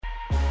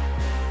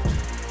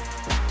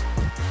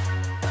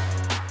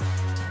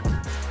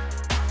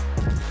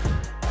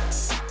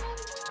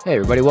Hey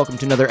everybody, welcome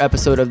to another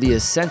episode of The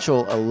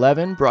Essential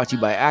 11, brought to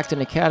you by Acton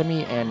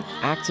Academy and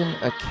Acton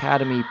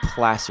Academy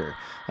Placer.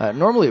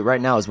 Normally, right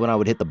now is when I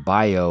would hit the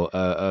bio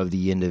of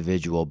the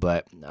individual,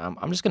 but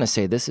I'm just going to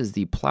say this is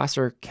the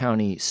Placer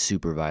County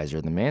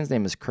Supervisor. The man's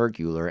name is Kirk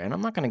Uhler, and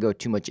I'm not going to go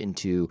too much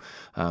into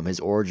his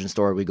origin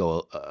story. We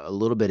go a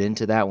little bit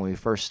into that when we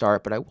first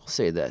start, but I will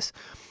say this.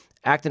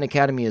 Acton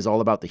Academy is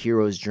all about the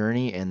hero's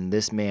journey, and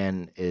this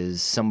man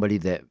is somebody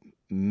that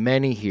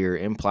many here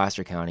in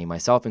Placer County,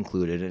 myself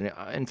included, and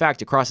in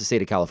fact, across the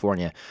state of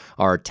California,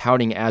 are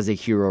touting as a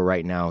hero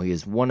right now. He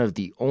is one of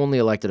the only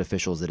elected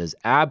officials that is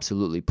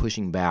absolutely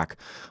pushing back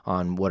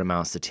on what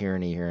amounts to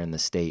tyranny here in the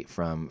state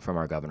from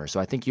our governor.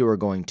 So I think you are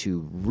going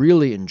to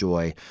really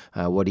enjoy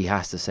what he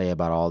has to say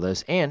about all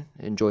this and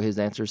enjoy his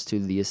answers to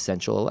the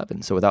Essential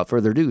 11. So without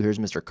further ado, here's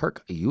Mr.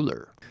 Kirk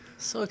Uhler.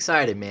 So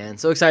excited, man.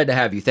 So excited to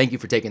have you. Thank you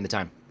for taking the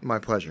time. My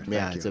pleasure.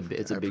 Yeah, Thank you. It's a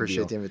big deal. I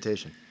appreciate the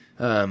invitation.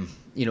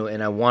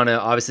 And I want to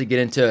obviously get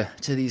into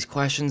these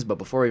questions, but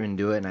before we even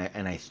do it,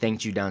 and I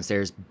thanked you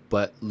downstairs,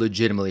 but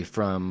legitimately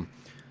from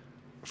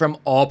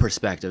all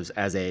perspectives,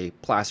 as a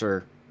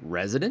Placer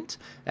resident,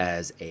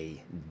 as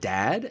a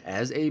dad,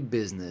 as a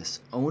business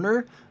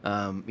owner,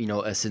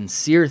 a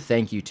sincere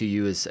thank you to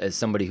you as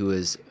somebody who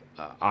has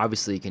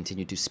obviously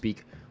continued to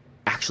speak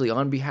actually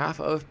on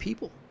behalf of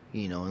people.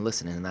 And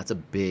listening, and that's a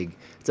big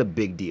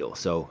deal.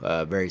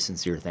 So, very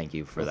sincere thank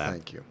you for that.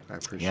 Thank you. I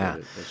appreciate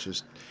it. It's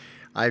just,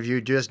 I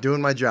view just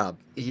doing my job.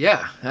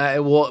 Yeah.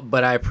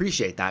 But I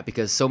appreciate that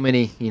because so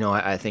many,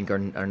 I think are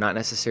not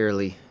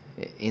necessarily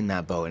in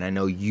that boat. And I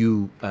know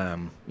you,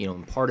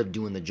 part of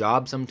doing the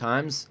job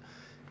sometimes,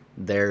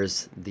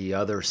 there's the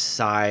other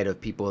side of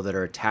people that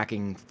are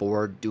attacking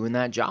for doing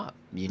that job,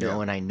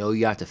 and I know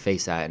you have to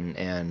face that.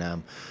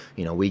 And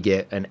we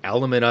get an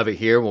element of it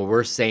here where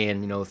we're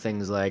saying,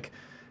 things like,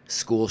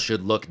 school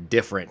should look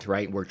different,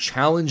 right? We're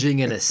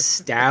challenging an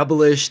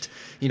established,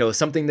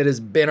 something that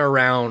has been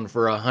around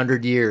for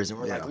 100 years. And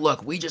we're like,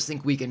 look, we just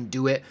think we can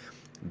do it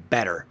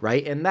better,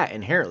 right? And that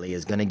inherently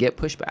is going to get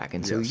pushback.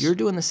 And so you're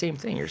doing the same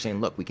thing. You're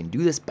saying, look, we can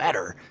do this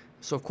better.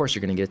 So of course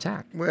you're going to get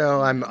attacked.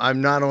 Well,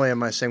 I'm not only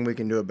am I saying we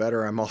can do it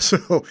better, I'm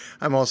also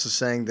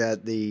saying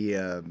that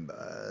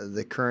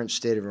the current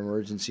state of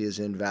emergency is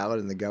invalid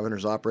and the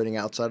governor's operating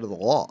outside of the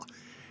law.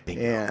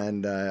 Bingo.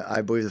 And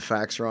I believe the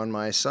facts are on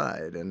my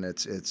side, and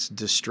it's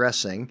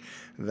distressing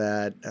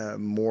that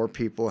more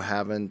people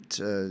haven't,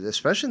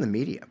 especially in the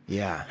media,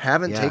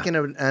 haven't taken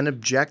an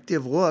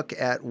objective look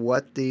at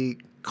what the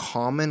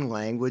common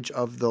language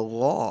of the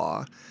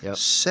law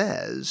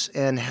says,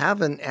 and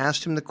haven't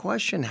asked him the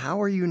question: how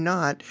are you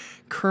not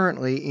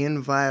currently in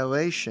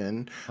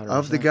violation 100%.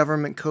 Of the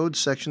government code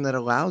section that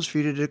allows for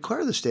you to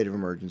declare the state of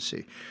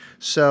emergency?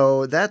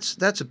 So that's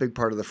a big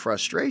part of the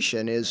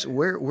frustration is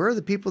where are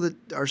the people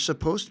that are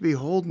supposed to be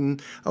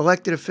holding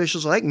elected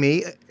officials like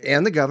me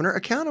and the governor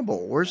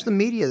accountable? Where's the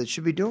media that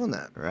should be doing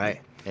that? Right.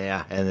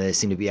 Yeah, and they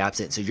seem to be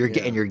absent. So you're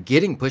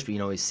getting pushed.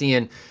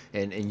 Seeing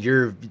and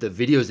the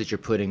videos that you're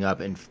putting up,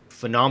 and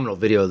phenomenal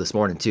video this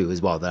morning too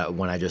as well. That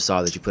one I just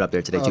saw that you put up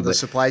there today too. The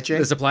supply chain.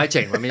 The supply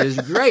chain. I mean, it was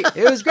great.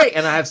 It was great,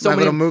 and I have so my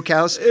many little mook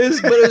house. But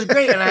it was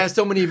great, and I have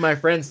so many of my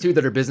friends too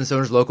that are business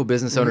owners, local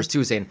business owners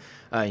too, saying,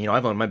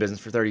 I've owned my business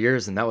for 30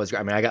 years, and that was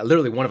great. I mean, I got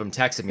literally one of them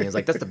texted me. It's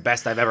like, that's the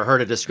best I've ever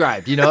heard it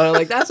described. And I'm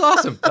like, that's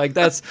awesome. Like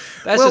that's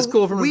just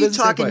cool from a business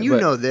standpoint. We talk,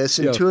 and know this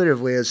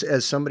intuitively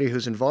as somebody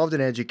who's involved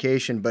in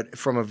education, but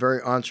from a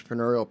very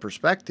entrepreneurial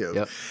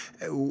perspective,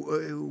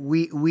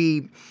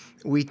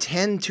 we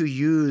tend to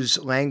use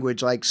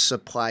language like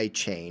supply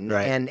chain,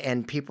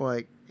 and people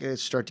like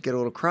start to get a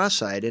little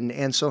cross-eyed,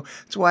 and so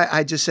that's why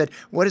I just said,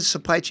 what does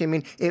supply chain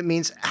mean? It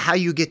means how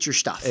you get your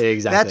stuff.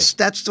 Exactly.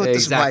 That's what the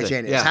supply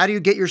chain is. Yeah. How do you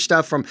get your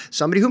stuff from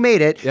somebody who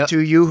made it to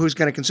you who's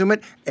going to consume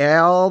it?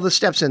 All the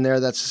steps in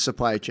there, that's the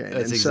supply chain.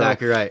 That's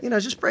exactly right.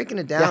 Just breaking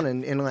it down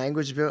in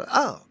language.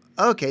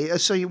 Okay,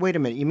 so wait a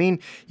minute. You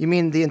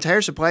mean the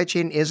entire supply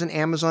chain isn't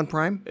Amazon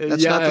Prime?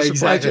 That's not the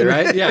supply chain,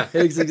 right? Yeah,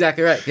 it's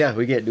exactly right. Yeah,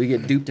 we get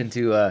duped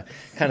into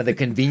kind of the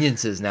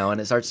conveniences now,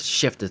 and it starts to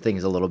shift to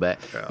things a little bit.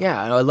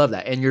 Yeah, I love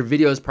that. And your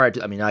videos prior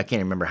to, I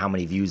can't remember how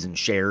many views and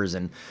shares,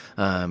 and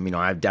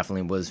I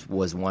definitely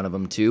was one of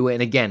them too.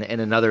 And again,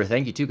 and another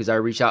thank you too, because I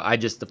reached out.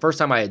 The first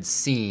time I had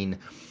seen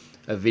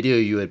a video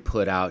you had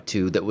put out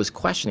too that was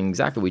questioning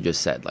exactly what we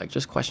just said, like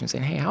just questioning,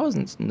 saying, hey, how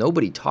isn't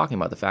nobody talking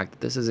about the fact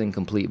that this is in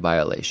complete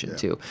violation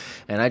too?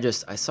 And I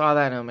saw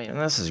that, and I'm like,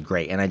 this is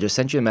great. And I just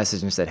sent you a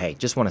message and said, hey,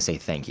 just want to say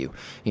thank you,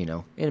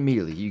 and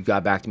immediately you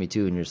got back to me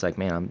too, and you're just like,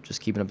 man, I'm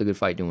just keeping up the good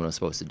fight, doing what I'm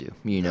supposed to do,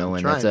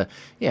 and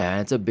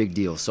it's a big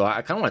deal. So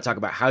I kind of want to talk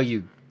about how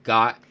you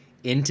got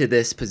into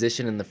this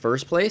position in the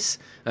first place,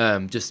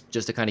 just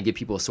to kind of give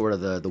people sort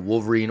of the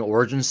Wolverine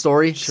origin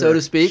story, so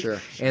to speak,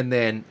 and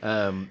then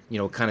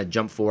kind of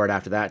jump forward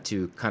after that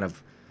to kind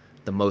of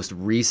the most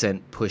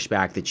recent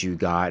pushback that you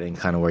got and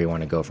kind of where you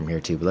want to go from here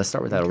too. But let's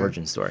start with that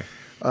origin story.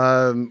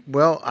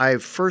 Well, I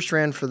first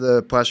ran for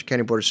the Placer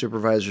County Board of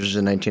Supervisors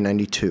in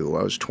 1992.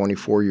 I was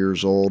 24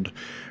 years old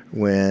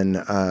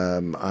when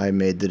I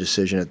made the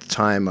decision. At the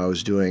time, I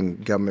was doing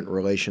government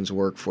relations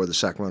work for the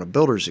Sacramento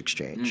Builders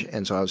Exchange,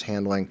 and so I was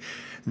handling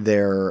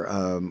their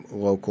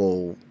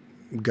local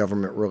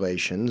government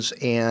relations.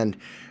 And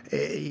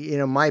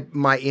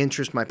my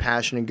interest, my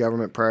passion in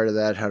government prior to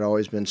that had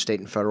always been state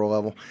and federal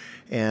level.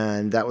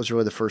 And that was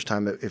really the first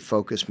time it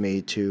focused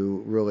me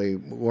to really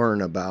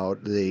learn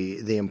about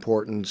the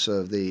importance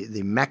of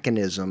the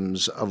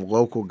mechanisms of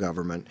local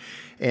government.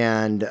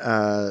 And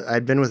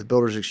I'd been with the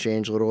Builders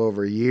Exchange a little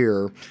over a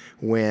year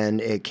when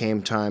it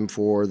came time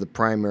for the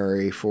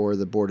primary for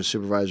the Board of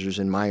Supervisors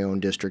in my own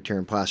district here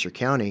in Placer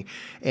County.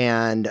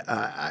 And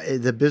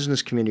the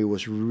business community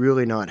was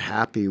really not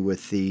happy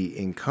with the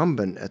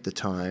incumbent at the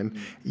time,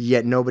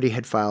 yet nobody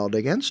had filed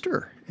against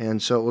her. And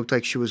so it looked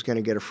like she was going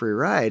to get a free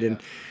ride. And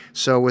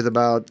so with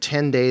about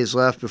 10 days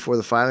left before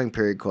the filing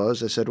period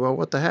closed, I said, well,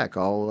 what the heck,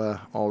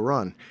 I'll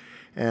run.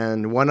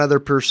 And one other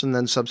person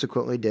then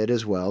subsequently did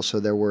as well. So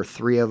there were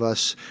three of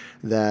us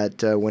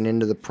that went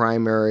into the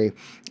primary.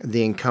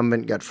 The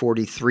incumbent got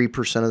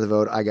 43% of the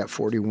vote. I got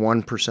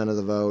 41% of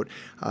the vote.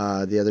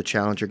 The other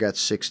challenger got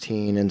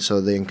 16. And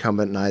so the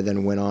incumbent and I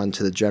then went on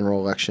to the general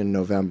election in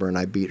November, and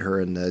I beat her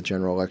in the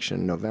general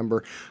election in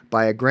November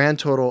by a grand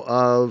total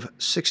of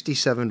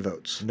 67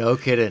 votes. No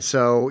kidding.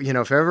 So,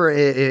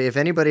 if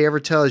anybody ever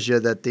tells you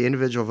that the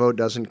individual vote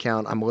doesn't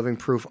count, I'm living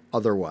proof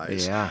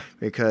otherwise. Yeah.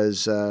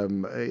 Because,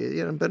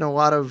 been a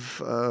lot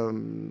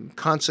of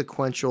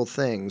consequential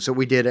things that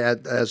we did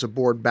as a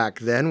board back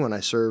then when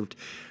I served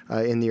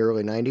in the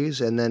early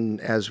 90s, and then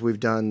as we've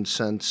done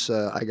since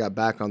I got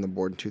back on the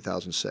board in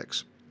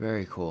 2006.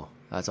 Very cool.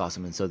 That's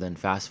awesome. And so then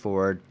fast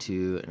forward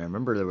to, and I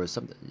remember there was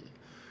something.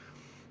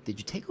 Did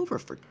you take over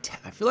for Ted?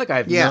 I feel like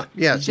I've Did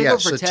you take over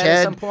for Ted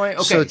at some point?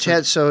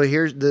 Okay. So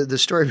here's the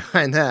story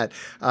behind that.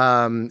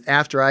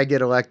 After I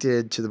get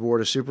elected to the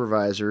Board of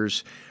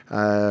Supervisors,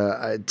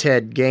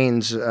 Ted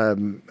Gaines,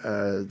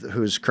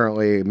 who's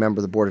currently a member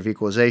of the Board of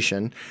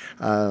Equalization,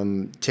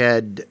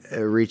 Ted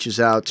reaches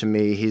out to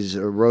me. He's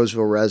a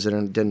Roseville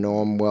resident, didn't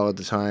know him well at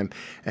the time,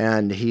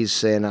 and he's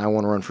saying, I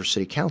want to run for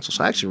city council.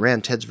 So I actually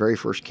ran Ted's very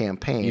first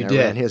campaign. You I did?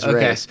 ran his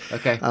race.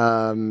 Okay.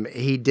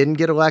 He didn't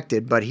get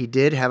elected, but he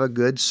did have a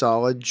good,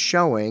 solid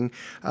showing,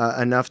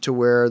 enough to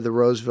where the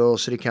Roseville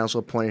City Council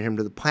appointed him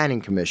to the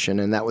Planning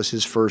Commission, and that was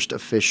his first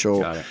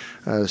official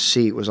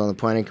seat, was on the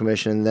Planning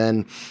Commission. And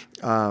then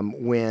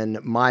when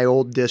my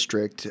old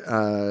district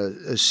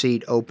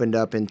seat opened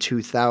up in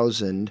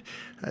 2000,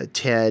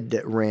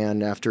 Ted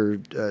ran after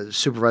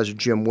Supervisor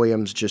Jim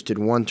Williams just did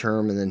one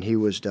term, and then he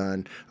was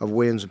done, of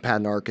Williams and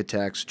Patton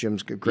Architects.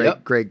 Jim's a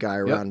great guy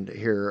around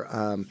here.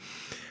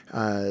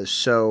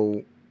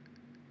 So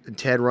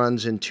Ted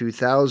runs in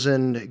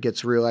 2000,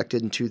 gets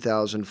reelected in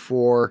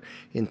 2004.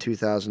 In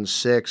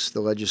 2006, the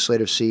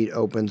legislative seat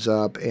opens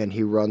up, and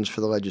he runs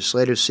for the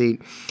legislative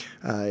seat.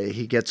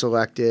 He gets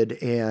elected,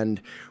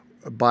 and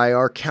by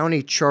our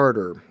county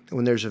charter,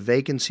 when there's a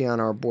vacancy on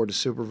our Board of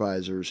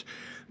Supervisors,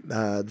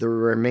 the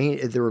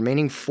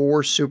remaining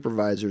four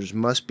supervisors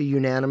must be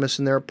unanimous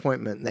in their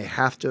appointment, and they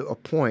have to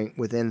appoint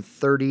within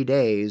 30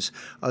 days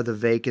of the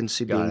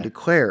vacancy being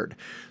declared.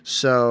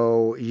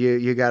 So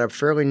you got a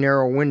fairly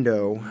narrow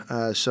window.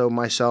 So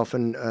myself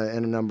and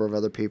a number of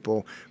other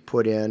people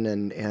put in,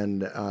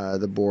 and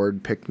the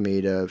board picked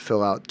me to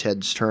fill out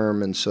Ted's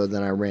term, and so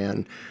then I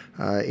ran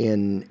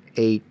in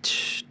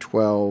 8,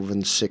 12,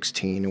 and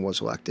 16 and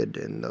was elected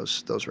in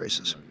those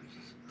races.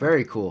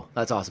 Very cool.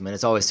 That's awesome. And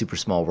it's always super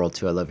small world,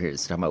 too. I love hearing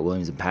talking about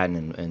Williams and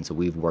Patton. And so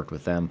we've worked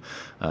with them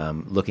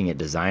looking at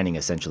designing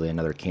essentially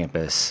another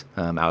campus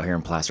out here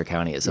in Placer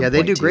County at some point. Yeah,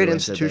 they do great too.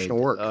 institutional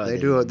work. They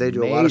do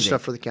a lot of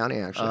stuff for the county,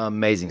 actually.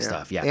 Amazing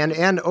stuff, yeah.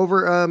 And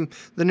over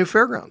the new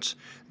fairgrounds.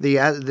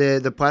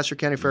 The Placer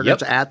County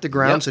Fairgrounds at the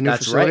grounds, a new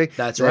facility.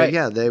 That's right.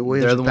 Yeah, they're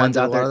the ones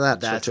out there. A lot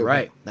of that.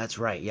 That's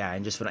right. Yeah,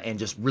 and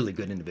just really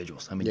good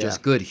individuals. I mean,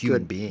 just good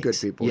human beings. Good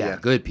people. Yeah,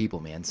 good people,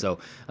 man. So,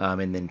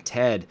 and then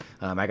Ted,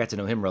 I got to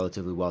know him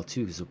relatively well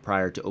too. So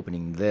prior to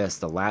opening this,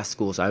 the last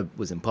schools, I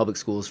was in public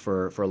schools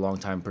for a long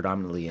time,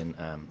 predominantly in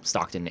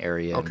Stockton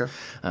area,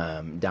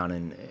 and, down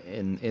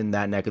in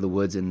that neck of the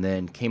woods, and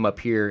then came up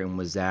here and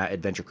was at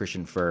Adventure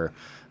Christian for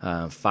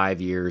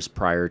 5 years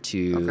prior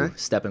to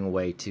stepping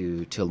away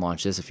to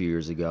launch this a few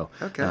years ago.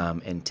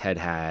 And Ted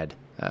had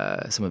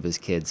some of his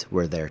kids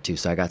were there too,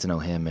 so I got to know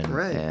him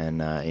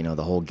and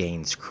the whole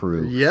Gaines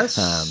crew.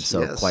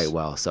 Quite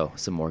well. So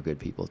some more good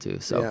people too.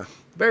 So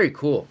very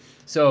cool.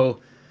 So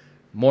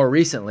more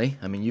recently,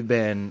 I mean, you've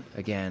been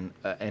again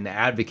an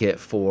advocate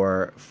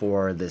for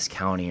this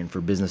county and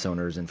for business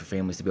owners and for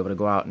families to be able to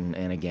go out and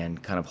again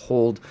kind of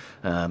hold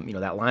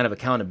that line of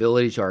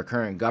accountability to our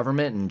current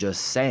government and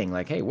just saying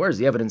like, hey, where's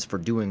the evidence for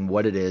doing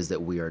what it is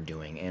that we are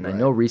doing? And I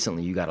know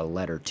recently you got a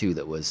letter too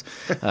that was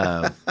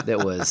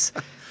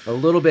A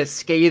little bit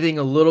scathing,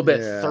 a little bit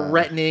Yeah.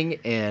 threatening,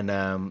 and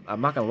I'm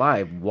not gonna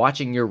lie,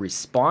 watching your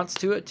response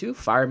to it too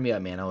fired me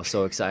up, man. I was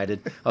so excited.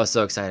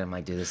 I'm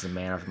like, dude, this is a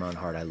man after my own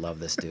heart. I love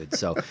this dude.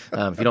 So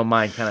if you don't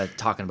mind kind of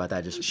talking about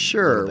that just a little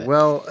Sure. bit.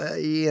 Well,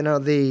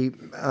 the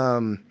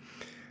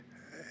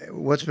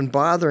what's been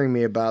bothering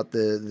me about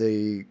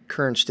the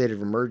current state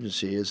of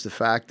emergency is the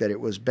fact that it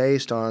was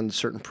based on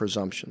certain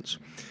presumptions.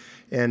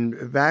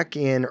 And back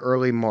in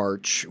early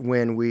March,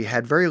 when we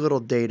had very little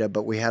data,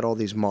 but we had all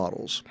these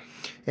models,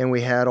 and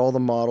we had all the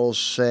models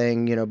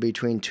saying,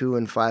 between 2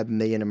 and 5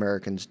 million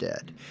Americans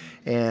dead.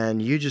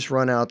 And you just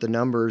run out the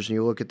numbers and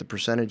you look at the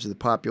percentage of the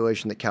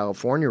population that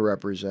California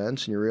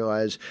represents, and you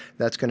realize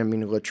that's going to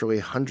mean literally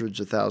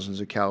hundreds of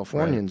thousands of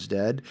Californians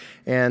dead.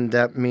 And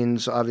that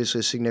means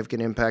obviously a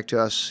significant impact to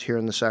us here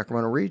in the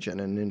Sacramento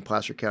region and in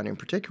Placer County in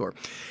particular.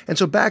 And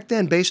so back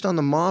then, based on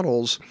the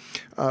models,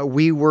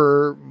 we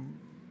were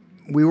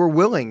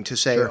willing to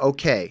say,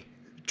 okay,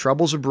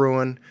 troubles are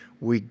brewing.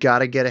 We got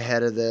to get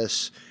ahead of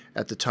this.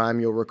 At the time,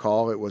 you'll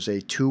recall, it was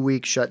a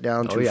 2-week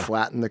shutdown to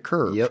flatten the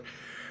curve. Yep.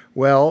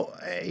 Well,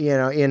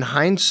 in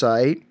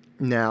hindsight,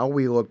 now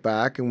we look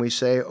back and we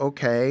say,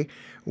 okay,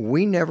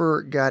 we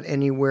never got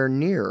anywhere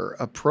near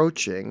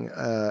approaching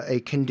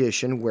a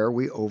condition where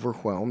we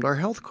overwhelmed our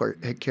health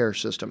care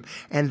system.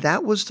 And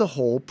that was the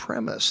whole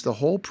premise. The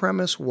whole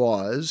premise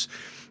was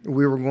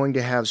we were going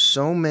to have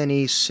so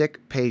many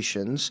sick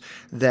patients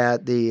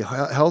that the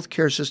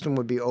healthcare system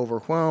would be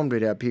overwhelmed.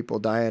 We'd have people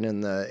dying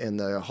in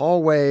the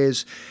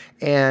hallways.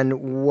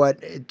 And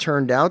what it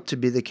turned out to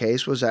be the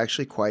case was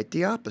actually quite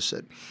the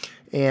opposite.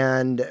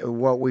 And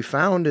what we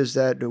found is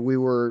that we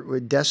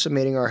were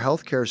decimating our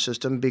healthcare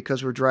system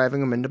because we're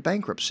driving them into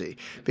bankruptcy,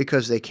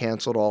 because they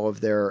canceled all of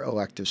their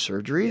elective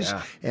surgeries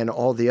and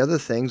all the other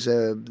things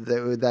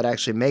that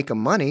actually make them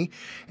money,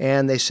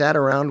 and they sat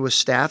around with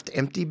staffed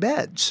empty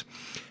beds.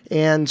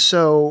 And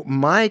so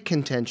my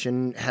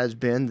contention has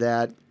been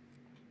that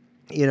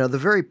the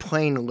very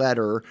plain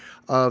letter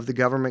of the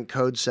government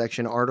code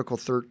section, Article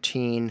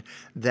 13,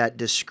 that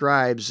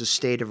describes the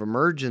state of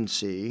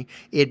emergency,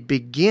 it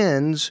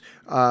begins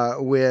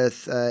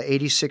with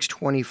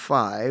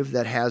 8625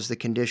 that has the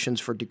conditions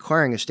for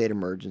declaring a state of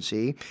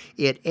emergency.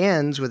 It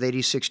ends with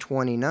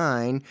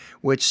 8629,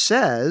 which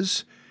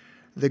says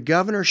the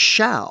governor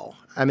shall.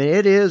 I mean,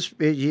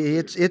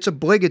 it's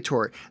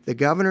obligatory. The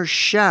governor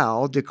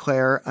shall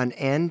declare an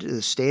end to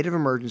the state of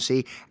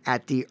emergency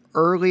at the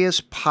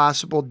earliest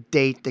possible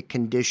date the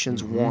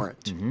conditions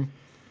warrant. Mm-hmm.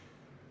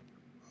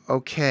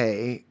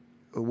 Okay,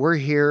 we're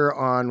here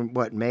on,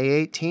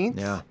 May 18th?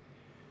 Yeah.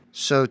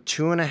 So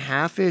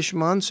 2.5-ish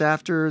months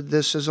after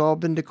this has all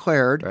been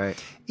declared,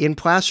 Right. In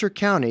Placer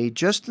County,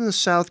 just in the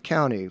South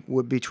County,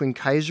 between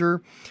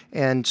Kaiser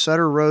and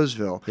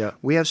Sutter-Roseville,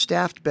 we have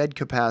staffed bed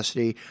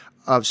capacity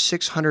of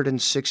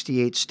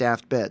 668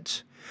 staffed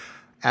beds.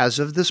 As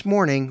of this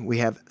morning, we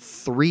have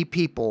 3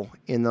 people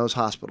in those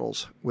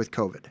hospitals with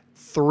COVID.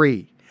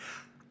 3.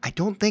 I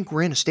don't think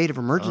we're in a state of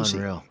emergency.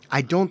 Unreal.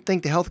 I don't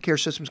think the healthcare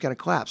system is going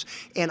to collapse.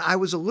 And I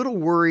was a little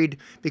worried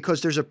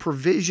because there's a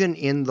provision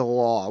in the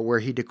law where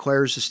he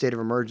declares the state of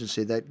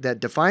emergency that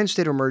defines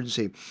state of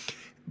emergency,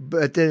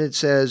 but then it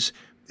says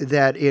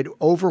that it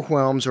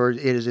overwhelms or it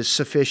is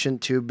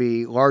sufficient to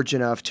be large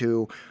enough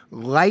to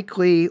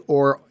likely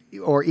or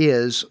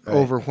is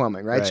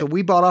overwhelming, right? So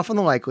we bought off on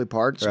the likely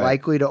part. It's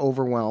likely to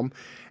overwhelm.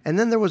 And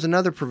then there was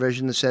another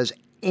provision that says,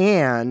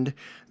 and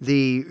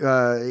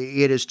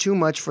it is too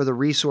much for the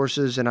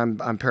resources, and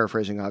I'm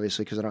paraphrasing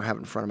obviously because I don't have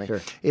it in front of me.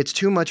 Sure. It's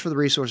too much for the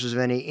resources of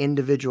any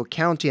individual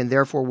county and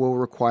therefore will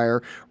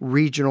require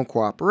regional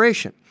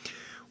cooperation.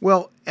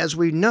 Well, as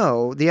we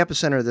know, the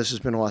epicenter of this has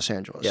been Los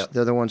Angeles. Yep.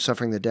 They're the ones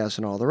suffering the deaths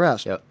and all the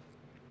rest. Yep.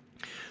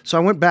 So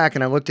I went back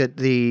and I looked at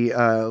the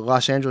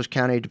Los Angeles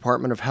County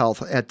Department of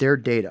Health at their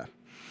data.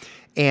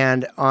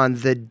 And on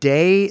the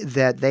day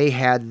that they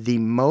had the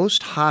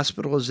most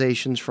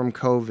hospitalizations from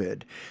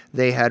COVID,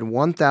 they had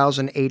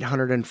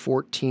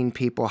 1,814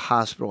 people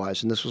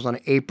hospitalized, and this was on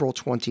April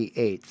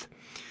 28th.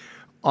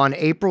 On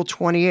April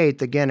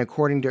 28th, again,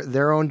 according to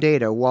their own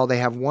data, while they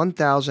have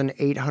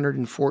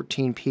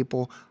 1,814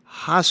 people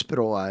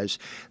hospitalized,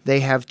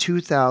 they have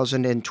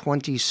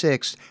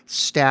 2,026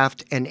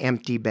 staffed and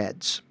empty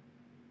beds.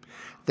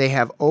 They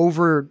have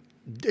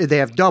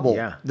double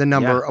the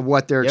number of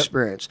what they're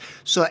experienced.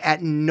 So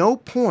at no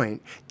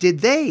point did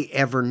they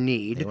ever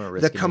need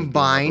the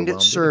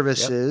combined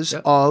services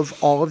of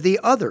all of the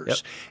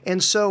others.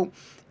 And so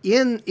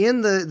in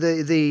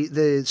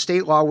the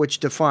state law which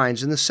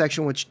defines, in the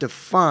section which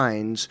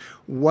defines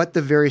what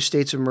the various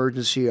states of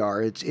emergency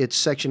are, it's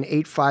section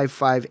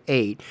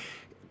 8558.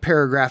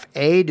 Paragraph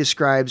A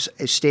describes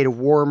a state of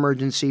war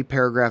emergency.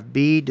 Paragraph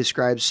B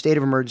describes state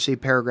of emergency.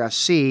 Paragraph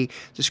C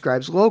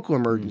describes local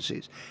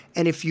emergencies.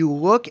 And if you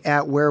look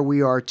at where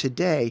we are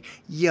today,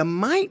 you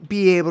might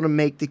be able to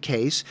make the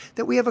case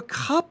that we have a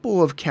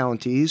couple of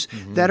counties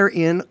that are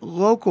in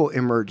local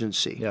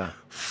emergency. Yeah.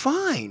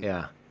 Fine.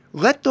 Yeah.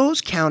 Let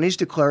those counties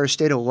declare a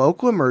state of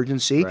local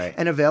emergency Right.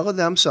 and avail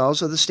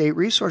themselves of the state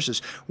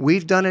resources.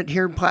 We've done it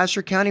here in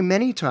Placer County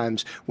many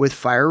times with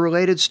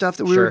fire-related stuff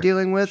that we were Sure.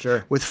 dealing with,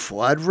 Sure. with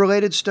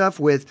flood-related stuff,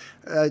 with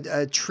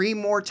tree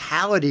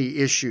mortality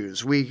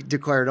issues. We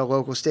declared a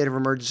local state of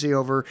emergency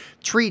over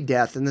tree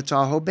death in the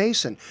Tahoe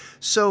Basin.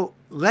 So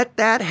let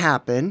that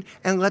happen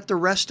and let the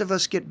rest of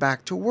us get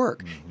back to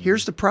work.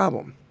 Here's the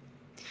problem.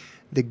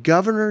 The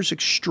governor's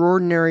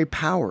extraordinary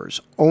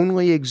powers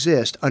only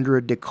exist under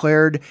a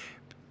declared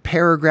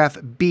paragraph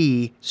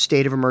B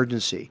state of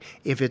emergency.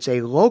 If it's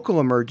a local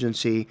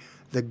emergency,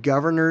 the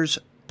governor's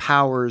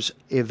powers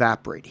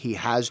evaporate. He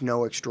has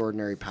no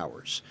extraordinary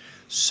powers.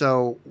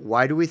 So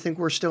why do we think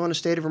we're still in a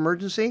state of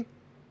emergency?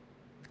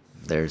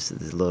 There's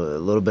a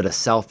little bit of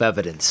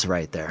self-evidence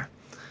right there.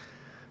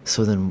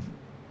 So then,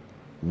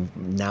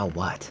 now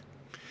what?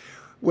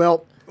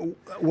 Well,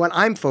 what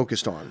I'm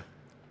focused on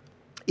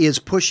is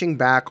pushing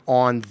back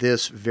on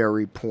this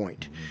very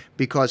point,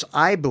 because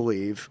I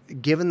believe,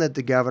 given that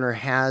the governor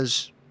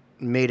has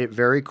made it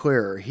very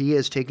clear he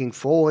is taking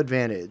full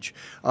advantage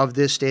of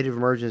this state of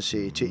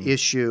emergency to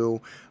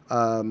issue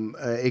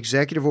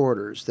executive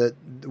orders that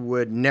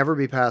would never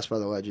be passed by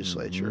the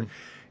legislature.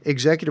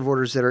 Executive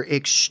orders that are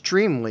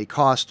extremely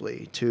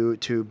costly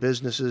to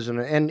businesses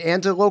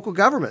and to local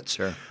governments.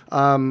 Sure.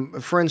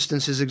 For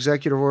instance, his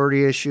executive order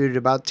he issued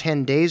about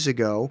 10 days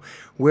ago,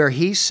 where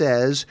he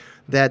says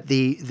that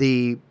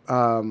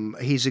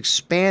he's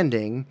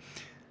expanding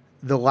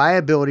the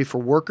liability for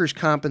workers'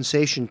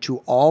 compensation to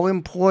all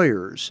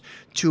employers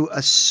to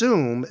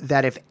assume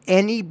that if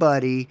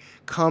anybody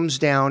comes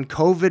down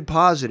COVID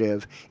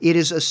positive, it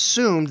is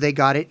assumed they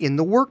got it in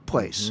the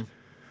workplace.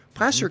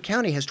 Placer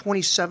County has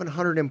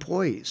 2,700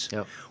 employees.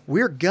 Yep.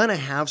 We're going to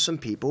have some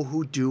people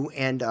who do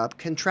end up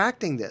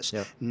contracting this.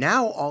 Yep.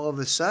 Now, all of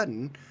a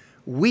sudden,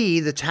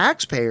 we, the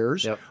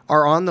taxpayers, Yep.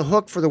 are on the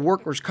hook for the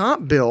workers'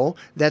 comp bill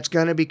that's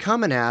going to be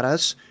coming at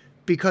us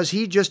because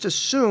he just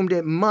assumed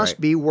it must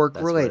Right. be That's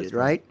work-related, what it's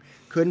right?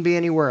 Couldn't be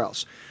anywhere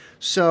else.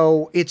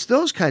 So it's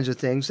those kinds of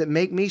things that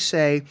make me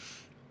say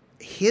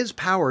his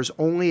powers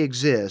only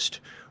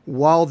exist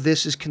while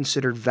this is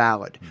considered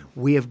valid.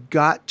 We have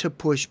got to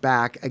push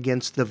back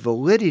against the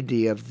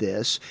validity of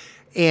this.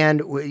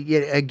 And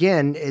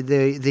again,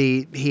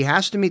 he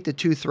has to meet the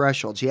two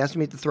thresholds. He has to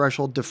meet the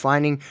threshold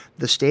defining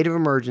the state of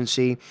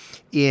emergency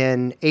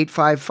in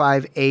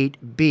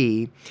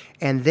 8558B,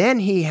 and then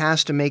he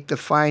has to make the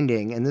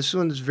finding, and this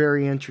one is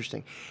very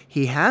interesting.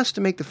 He has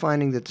to make the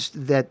finding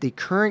that the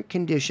current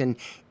condition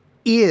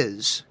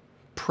is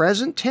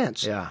present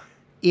tense. Yeah.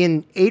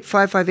 In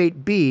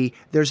 8558B,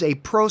 there's a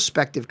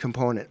prospective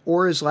component,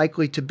 or is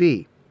likely to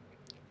be.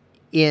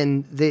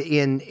 In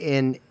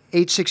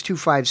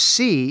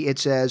 8625C, it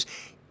says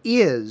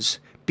is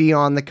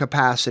beyond the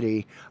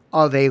capacity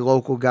of a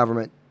local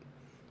government.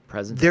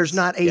 Present tense. There's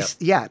not a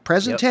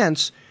present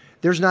tense.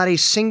 There's not a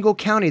single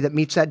county that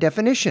meets that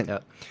definition.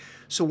 Yep.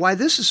 So why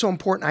this is so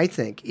important, I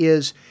think,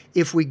 is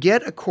if we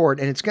get a court,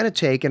 and it's going to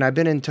take, and I've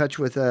been in touch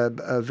with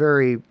a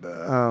very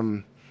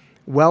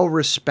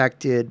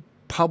well-respected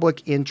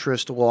public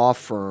interest law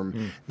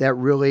firm that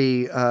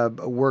really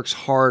works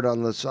hard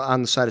on the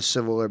side of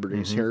civil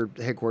liberties here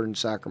headquartered in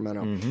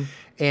Sacramento.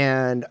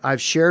 And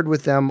I've shared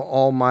with them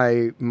all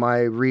my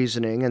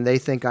reasoning, and they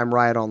think I'm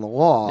right on the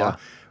law. Yeah.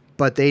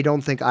 But they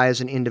don't think I, as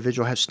an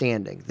individual, have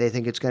standing. They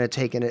think it's going to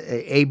take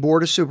a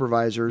board of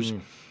supervisors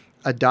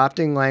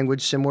adopting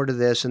language similar to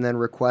this and then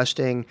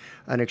requesting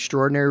an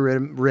extraordinary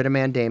writ of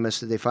mandamus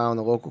that they file in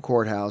the local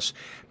courthouse.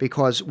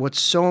 Because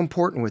what's so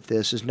important with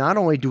this is not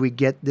only do we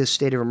get this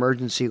state of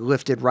emergency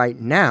lifted right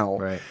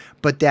now,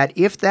 but that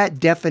if that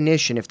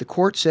definition, if the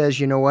court says,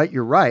 you know what,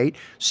 you're right,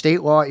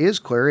 state law is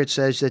clear, it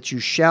says that you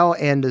shall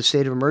end a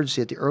state of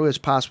emergency at the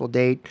earliest possible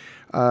date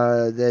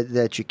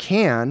that you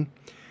can,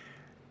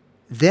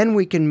 then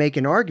we can make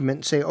an argument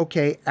and say,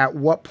 okay, at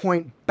what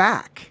point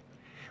back?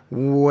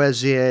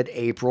 Was it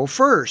April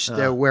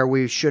 1st where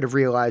we should have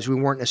realized we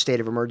weren't in a state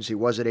of emergency?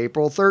 Was it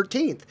April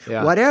 13th?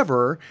 Yeah.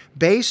 Whatever,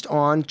 based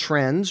on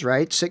trends,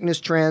 right?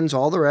 Sickness trends,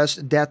 all the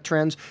rest, death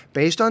trends,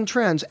 based on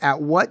trends,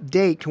 at what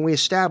date can we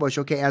establish,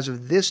 okay, as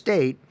of this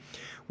date,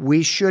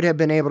 we should have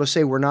been able to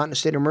say we're not in a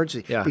state of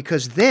emergency? Yeah.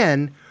 Because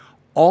then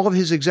all of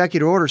his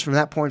executive orders from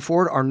that point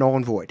forward are null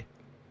and void.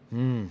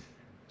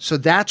 So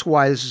that's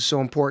why this is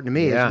so important to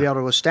me, is to be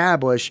able to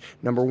establish,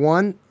 number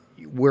one,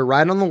 we're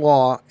right on the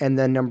law, and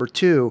then number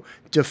two,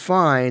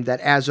 define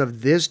that as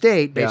of this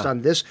date, based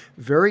on this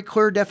very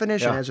clear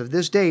definition, as of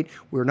this date,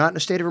 we're not in a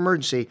state of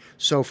emergency.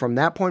 So from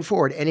that point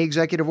forward, any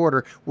executive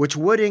order, which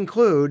would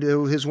include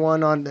his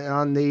one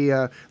on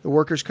the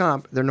workers'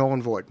 comp, they're null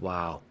and void.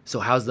 Wow. So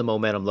how's the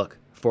momentum look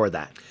for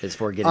that? Is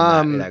for getting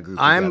that group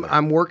together?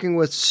 I'm working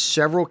with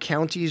several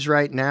counties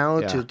right now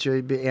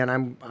and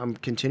I'm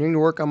continuing to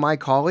work on my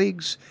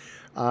colleagues.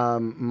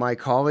 My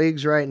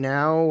colleagues right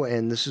now,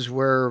 and this is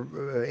where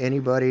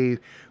anybody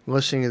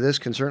listening to this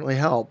can certainly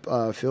help.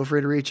 Feel free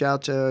to reach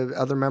out to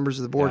other members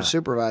of the Board of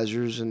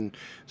Supervisors and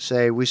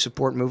say we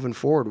support moving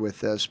forward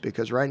with this,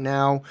 because right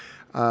now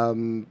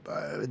the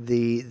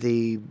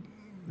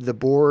the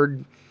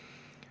board.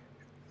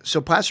 So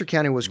Placer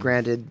County was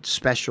granted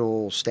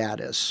special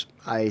status.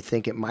 I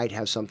think it might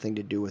have something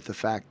to do with the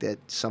fact that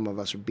some of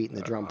us are beating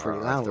the drum pretty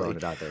loudly. Throwing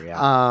it out there,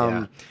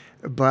 yeah.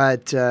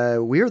 But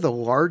we are the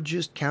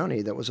largest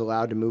county that was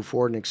allowed to move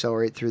forward and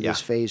accelerate through this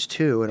phase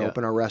 2 and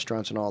open our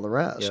restaurants and all the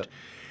rest. Yep.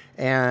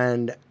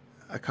 And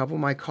a couple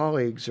of my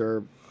colleagues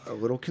are a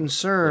little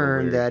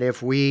concerned that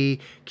if we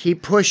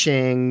keep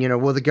pushing,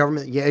 will the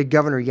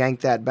governor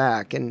yank that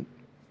back? And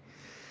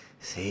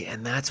see,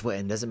 and that's what,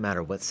 and it doesn't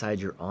matter what side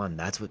you're on,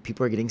 that's what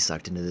people are getting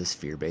sucked into, this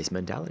fear-based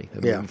mentality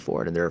of moving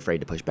forward, and they're afraid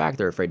to push back,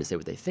 they're afraid to say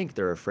what they think,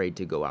 they're afraid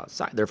to go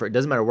outside, it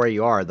doesn't matter where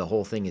you are, the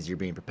whole thing is you're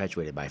being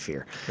perpetuated by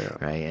fear,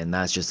 right? And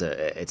that's just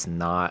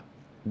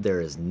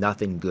there is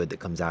nothing good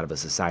that comes out of a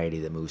society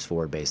that moves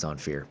forward based on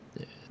fear.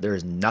 There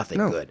is nothing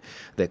good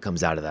that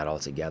comes out of that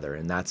altogether.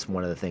 And that's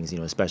one of the things,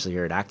 especially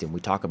here at Acton,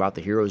 we talk about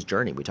the hero's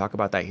journey. We talk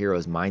about that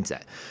hero's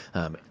mindset.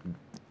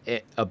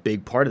 A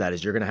big part of that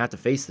is you're going to have to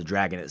face the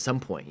dragon at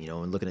some point,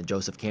 and looking at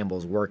Joseph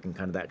Campbell's work and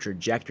kind of that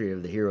trajectory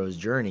of the hero's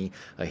journey,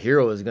 a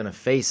hero is going to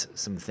face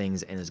some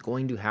things and is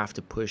going to have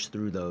to push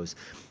through those.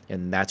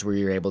 And that's where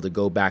you're able to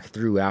go back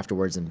through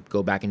afterwards and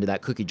go back into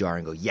that cookie jar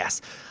and go,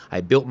 yes, I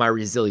built my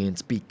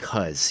resilience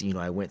because,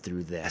 I went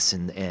through this.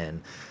 And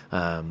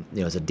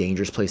it's a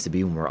dangerous place to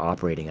be when we're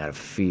operating out of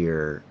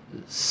fear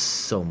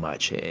so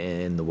much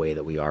in the way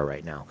that we are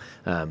right now.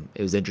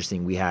 It was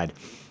interesting. We had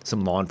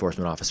some law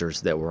enforcement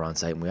officers that were on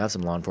site, and we have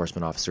some law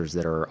enforcement officers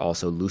that are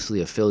also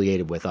loosely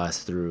affiliated with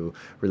us through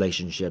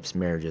relationships,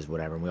 marriages,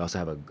 whatever. And we also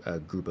have a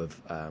group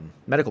of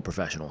medical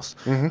professionals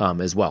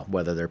as well,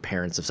 whether they're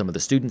parents of some of the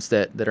students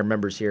that are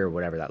members here or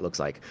whatever that looks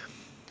like.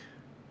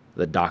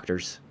 The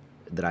doctors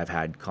that I've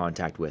had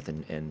contact with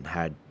and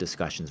had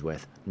discussions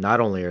with, not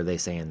only are they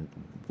saying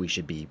we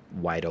should be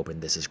wide open,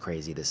 this is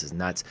crazy, this is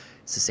nuts,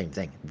 it's the same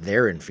thing.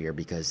 They're in fear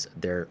because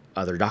there are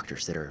other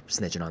doctors that are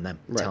snitching on them,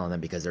 telling them,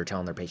 because they're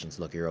telling their patients,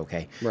 look, you're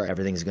okay,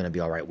 everything's going to be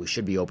all right, we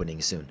should be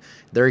opening soon.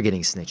 They're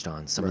getting snitched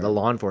on. Some of the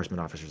law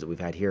enforcement officers that we've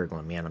had here are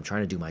going, man, I'm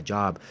trying to do my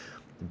job,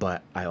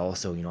 but I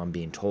also, I'm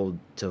being told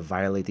to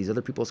violate these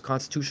other people's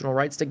constitutional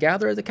rights to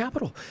gather at the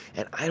Capitol.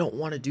 And I don't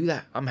want to do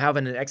that. I'm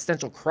having an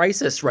existential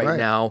crisis right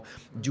now.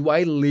 Do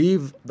I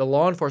leave the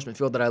law enforcement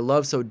field that I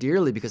love so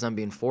dearly because I'm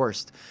being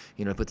forced,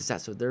 to put this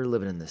out? So they're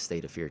living in this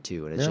state of fear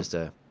too. And it's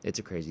it's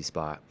a crazy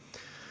spot.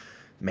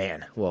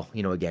 Man, well,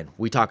 again,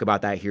 we talk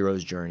about that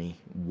hero's journey,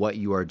 what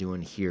you are doing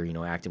here,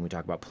 Acton, we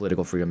talk about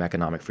political freedom,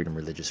 economic freedom,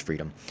 religious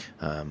freedom.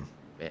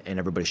 And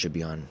everybody should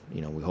be on,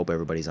 we hope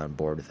everybody's on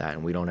board with that.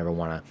 And we don't ever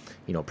want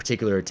to,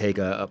 particularly take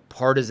a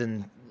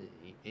partisan,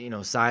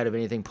 side of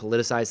anything,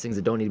 politicize things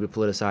that don't need to be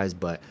politicized.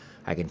 But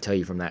I can tell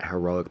you from that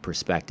heroic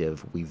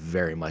perspective, we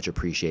very much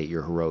appreciate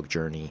your heroic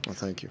journey. Well,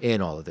 thank you.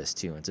 In all of this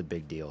too. It's a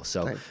big deal.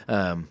 So,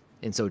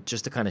 and so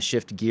just to kind of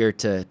shift gear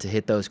to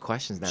hit those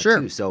questions now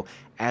too. So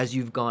as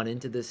you've gone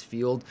into this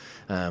field,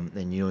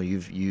 and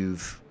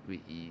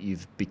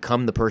you've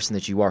become the person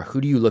that you are,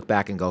 who do you look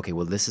back and go, okay,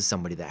 well, this is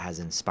somebody that has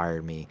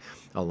inspired me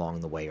along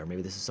the way, or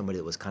maybe this is somebody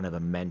that was kind of a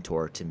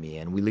mentor to me?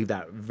 And we leave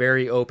that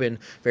very open,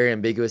 very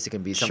ambiguous. It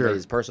can be somebody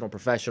who's personal,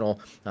 professional,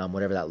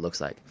 whatever that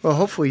looks like. Well,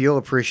 hopefully you'll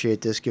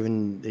appreciate this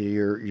given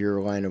your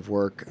line of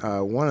work.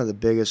 One of the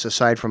biggest,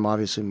 aside from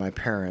obviously my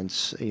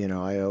parents, I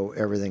owe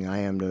everything I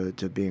am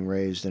to being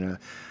raised in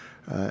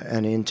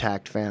an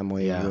intact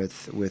family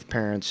with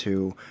parents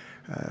who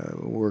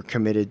were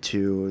committed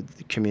to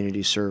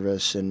community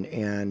service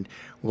and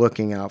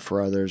looking out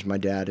for others. My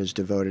dad has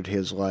devoted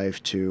his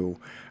life to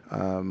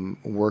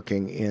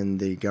working in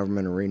the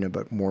government arena,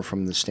 but more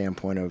from the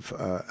standpoint of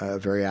a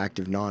very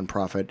active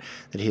nonprofit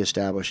that he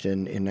established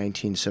in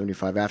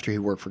 1975 after he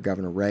worked for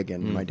Governor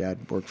Reagan. My dad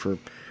worked for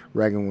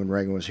Reagan when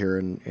Reagan was here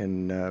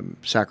in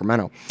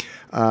Sacramento.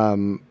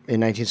 In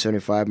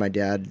 1975, my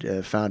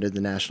dad founded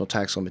the National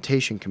Tax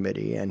Limitation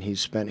Committee, and he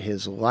spent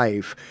his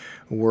life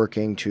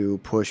working to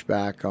push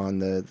back on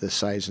the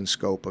size and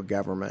scope of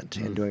government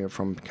and doing it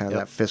from kind of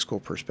that fiscal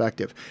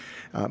perspective.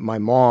 My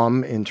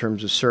mom, in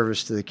terms of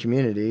service to the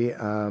community,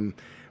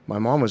 my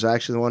mom was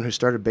actually the one who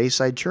started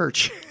Bayside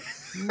Church.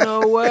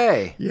 No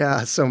way.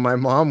 Yeah, so my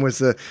mom was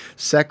the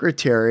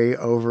secretary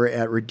over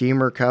at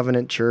Redeemer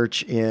Covenant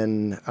Church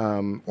in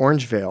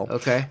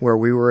Orangevale, where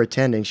we were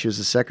attending. She was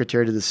the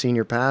secretary to the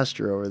senior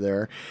pastor over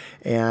there,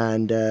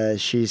 and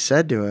she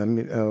said to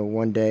him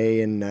one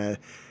day in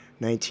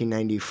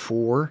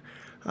 1994,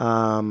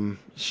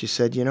 she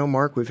said,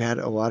 Mark, we've had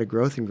a lot of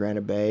growth in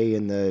Granite Bay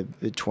in the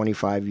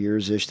 25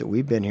 years-ish that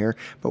we've been here,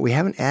 but we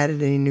haven't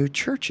added any new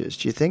churches.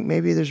 Do you think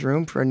maybe there's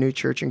room for a new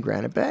church in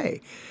Granite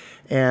Bay?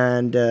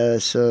 And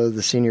so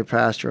the senior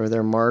pastor over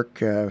there,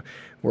 Mark,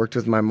 worked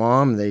with my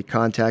mom. They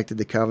contacted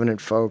the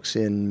Covenant folks I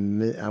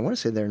want to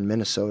say they're in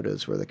Minnesota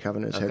is where the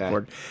Covenant is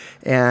headquartered.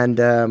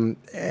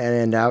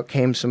 And out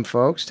came some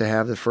folks to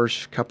have the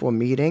first couple of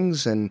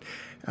meetings. And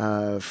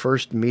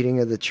first meeting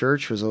of the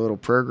church was a little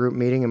prayer group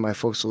meeting in my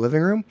folks'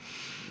 living room.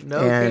 No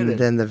and kidding.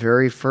 then the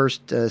very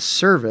first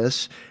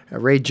service,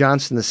 Ray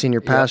Johnson, the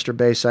senior pastor,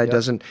 Bayside,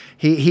 doesn't.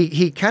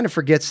 He kind of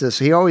forgets this.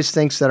 He always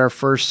thinks that our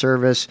first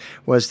service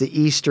was the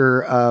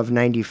Easter of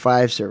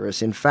 '95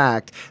 service. In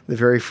fact, the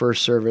very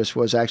first service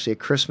was actually a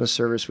Christmas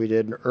service we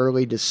did in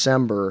early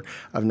December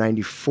of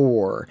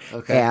 '94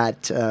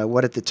 at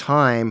what at the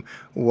time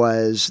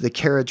was the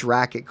Carriage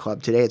Racket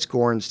Club. Today it's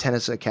Gorin's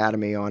Tennis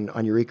Academy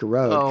on Eureka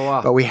Road. Oh,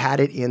 wow. But we had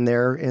it in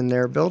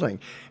their building.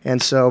 And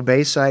so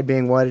Bayside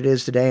being what it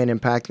is today and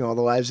impacting all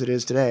the lives it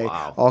is today,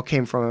 all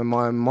came from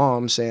my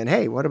mom saying,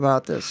 hey, what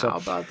about this? How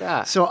about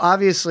that? So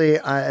obviously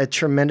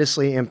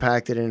tremendously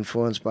impacted and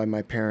influenced by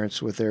my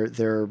parents with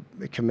their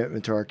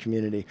commitment to our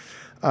community.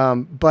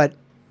 But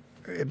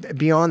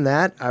beyond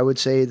that, I would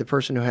say the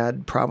person who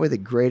had probably the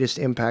greatest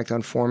impact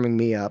on forming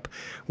me up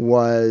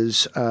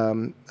was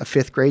a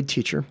fifth grade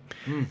teacher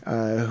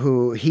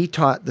who he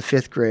taught the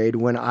fifth grade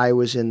when I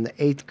was in the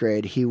eighth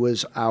grade. He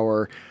was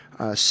our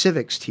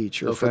civics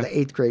teacher for the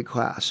eighth grade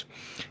class.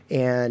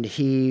 And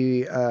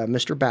he,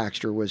 Mr.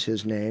 Baxter was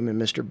his name,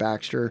 and Mr.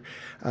 Baxter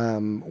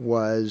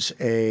was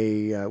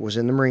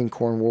in the Marine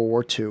Corps in World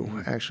War II,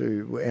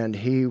 actually, and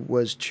he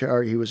was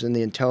in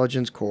the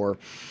Intelligence Corps.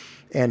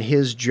 And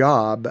his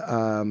job,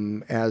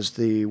 as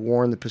the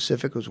war in the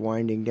Pacific was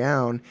winding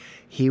down,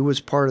 he was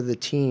part of the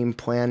team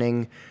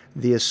planning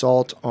the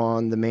assault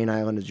on the main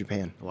island of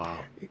Japan. Wow.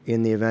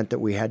 In the event that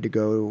we had to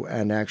go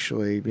and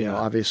actually, you know,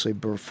 obviously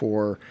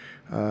before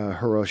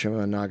Hiroshima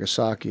and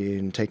Nagasaki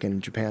and taking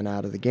Japan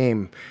out of the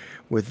game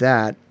with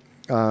that,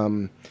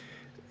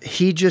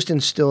 he just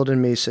instilled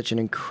in me such an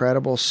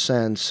incredible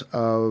sense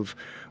of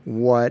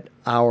what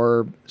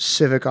our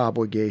civic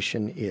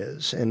obligation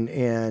is.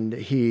 And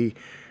he...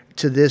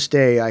 To this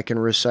day, I can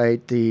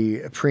recite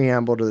the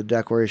preamble to the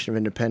Declaration of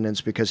Independence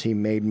because he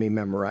made me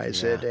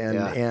memorize it.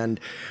 And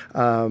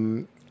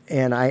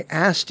I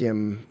asked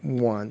him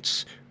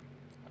once,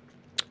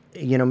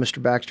 you know,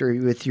 Mr. Baxter,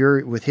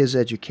 with his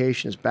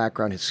education, his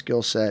background, his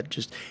skill set,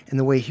 just and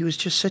the way he was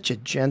just such a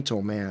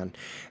gentle man.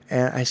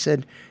 And I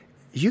said,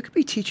 you could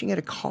be teaching at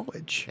a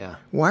college. Yeah.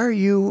 Why are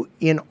you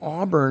in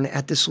Auburn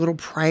at this little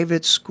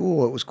private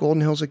school? It was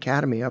Golden Hills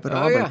Academy up at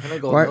Auburn. Yeah,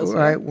 Golden Hills,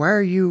 why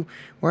are you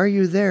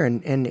there?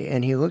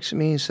 And he looks at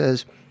me and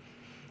says,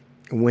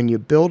 when you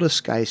build a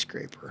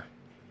skyscraper,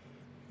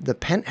 the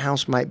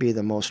penthouse might be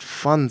the most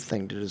fun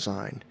thing to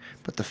design,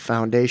 but the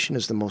foundation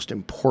is the most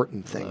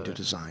important thing to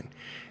design.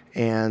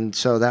 And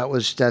so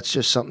that's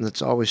just something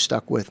that's always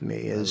stuck with me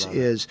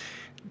is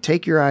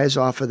take your eyes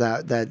off of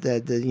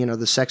that you know,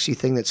 the sexy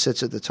thing that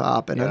sits at the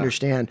top and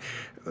understand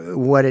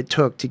what it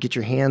took to get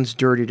your hands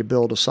dirty to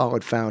build a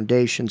solid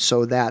foundation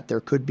so that there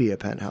could be a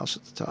penthouse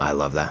at the top. I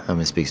love that. I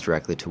mean, it speaks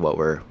directly to what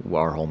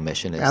our whole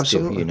mission is.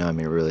 Absolutely. Too, you know, I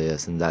mean, it really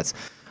is. And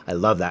I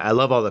love that. I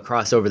love all the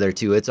crossover there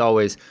too. It's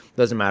always,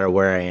 doesn't matter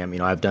where I am. You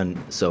know, I've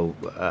done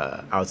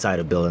outside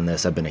of building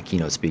this, I've been a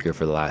keynote speaker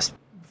for the last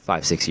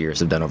 5-6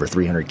 years. I've done over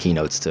 300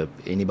 keynotes to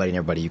anybody and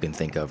everybody you can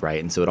think of, right?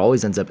 And so it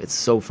always ends up, it's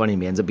so funny to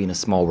me, it ends up being a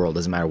small world.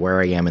 Doesn't matter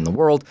where I am in the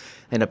world.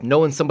 I end up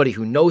knowing somebody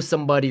who knows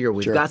somebody, or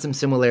we've got some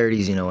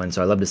similarities, you know, and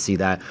so I love to see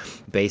that.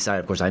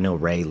 Bayside, of course, I know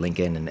Ray,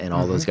 Lincoln, and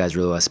all those guys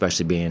really well,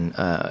 especially being,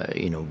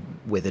 you know,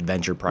 with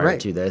Adventure prior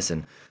to this.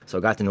 And so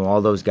I got to know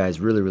all those guys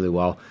really, really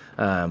well.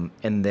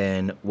 And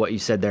then what you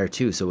said there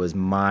too, so it was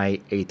my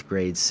 8th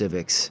grade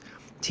civics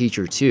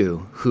teacher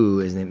too, who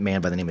is a man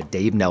by the name of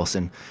Dave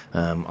Nelson,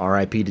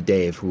 R.I.P. to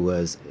Dave, who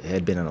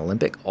had been an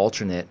Olympic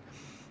alternate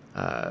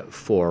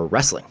for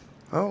wrestling.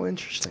 Oh,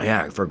 interesting.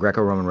 Yeah, for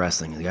Greco-Roman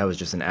wrestling. The guy was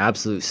just an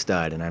absolute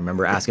stud. And I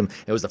remember asking him,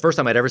 it was the first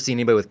time I'd ever seen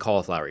anybody with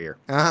cauliflower ear.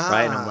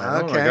 Right? And I'm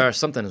like, oh my gosh,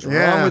 something is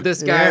wrong with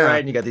this guy, right?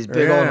 And you got these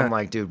big old, and I'm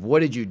like, dude,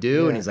 what did you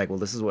do? And he's like, well,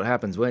 this is what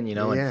happens when, you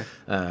know,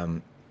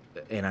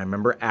 and I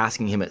remember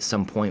asking him at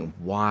some point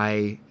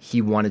why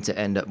he wanted to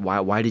end up,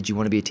 why did you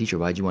want to be a teacher?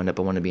 Why did you end up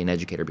wanting to be an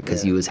educator?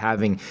 Because he was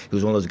one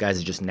of those guys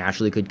that just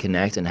naturally could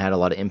connect and had a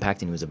lot of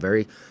impact, and he was a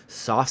very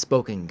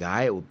soft-spoken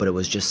guy, but it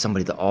was just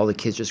somebody that all the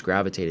kids just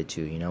gravitated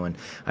to, you know. And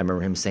I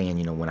remember him saying,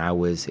 you know,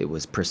 it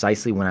was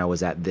precisely when I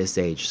was at this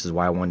age, this is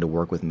why I wanted to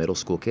work with middle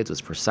school kids, it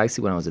was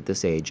precisely when I was at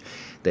this age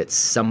that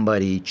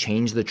somebody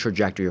changed the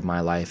trajectory of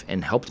my life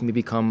and helped me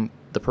become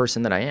the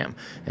person that I am.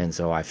 And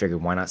so I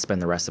figured, why not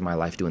spend the rest of my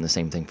life doing the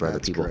same thing for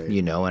other people,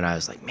 you know? And I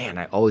was like, man,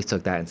 I always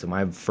took that. And so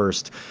my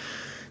first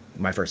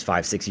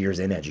 5-6 years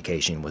in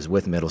education was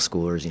with middle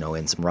schoolers, you know,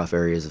 in some rough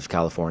areas of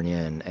California.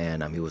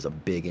 And he was a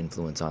big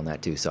influence on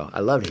that too. So I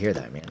love to hear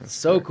that, man. It's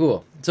so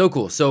cool. So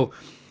cool. So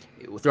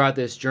throughout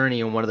this journey,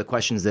 and one of the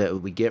questions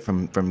that we get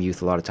from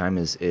youth a lot of time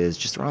is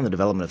just around the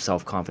development of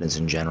self-confidence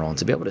in general, and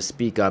to be able to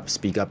speak up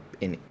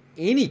in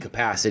any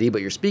capacity,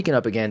 but you're speaking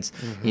up against,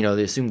 you know,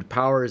 the assumed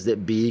powers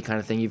that be kind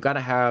of thing.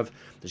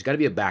 There's got to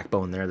be a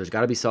backbone there. There's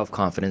got to be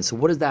self-confidence. So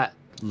what does that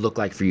look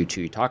like for you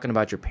too? You're talking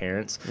about your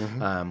parents.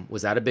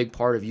 Was that a big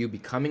part of you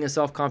becoming a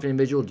self-confident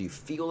individual? Do you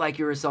feel like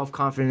you're a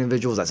self-confident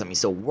individual? Is that something you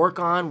still work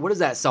on? What does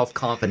that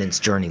self-confidence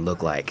journey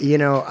look like? You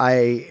know,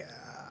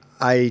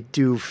 I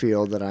do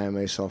feel that I am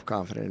a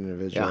self-confident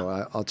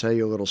individual. I'll tell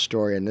you a little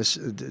story,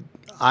 and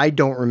I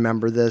don't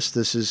remember this.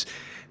 This is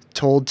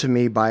told to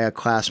me by a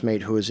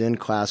classmate who was in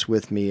class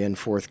with me in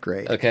 4th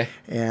grade. Okay.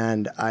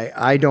 And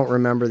I don't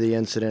remember the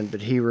incident,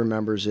 but he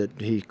remembers it,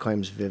 he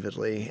claims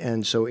vividly.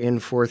 And so in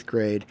 4th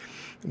grade,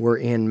 we're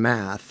in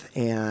math,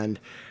 and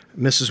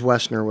Mrs.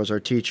 Wessner was our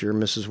teacher.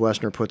 Mrs.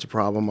 Wessner puts a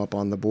problem up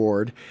on the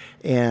board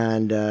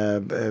and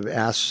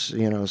asks,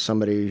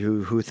 somebody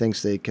who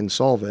thinks they can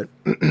solve it.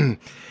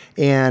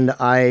 And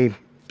I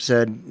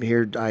said,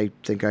 here, I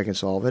think I can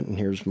solve it, and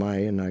here's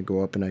and I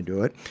go up and I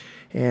do it.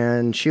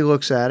 And she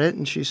looks at it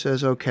and she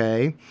says,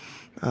 okay,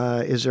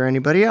 is there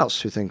anybody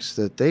else who thinks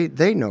that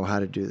they know how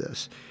to do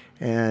this?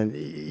 And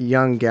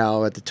young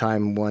gal at the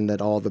time, one that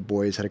all the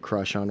boys had a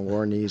crush on,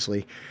 Laura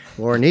Neasley.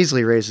 Laura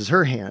Neasley raises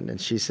her hand, and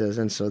she says,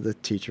 and so the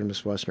teacher,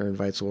 Miss Wessner,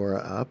 invites Laura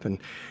up, and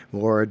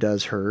Laura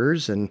does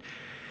hers. And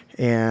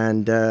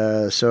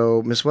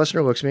so Miss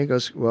Wessner looks at me and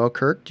goes, well,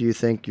 Kirk, do you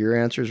think your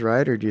answer is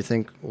right, or do you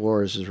think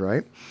Laura's is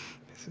right?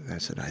 I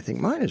said, I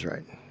think mine is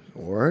right.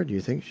 Laura, do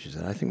you think? She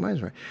said, I think mine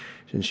is right.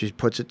 And she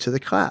puts it to the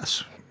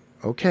class.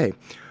 Okay,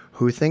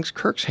 who thinks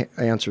Kirk's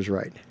answer is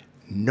right?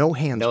 No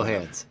hands. No went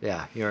hands. up.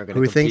 Yeah, you aren't going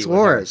to. Who thinks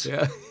Laura's?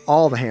 Yeah.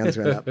 All the hands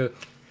went up.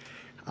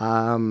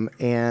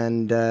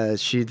 And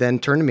she then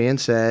turned to me and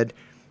said,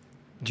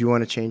 do you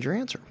want to change your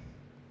answer?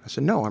 I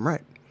said, no, I'm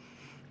right.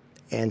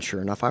 And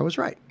sure enough, I was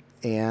right.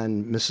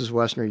 And Mrs.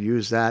 Wessner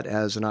used that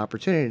as an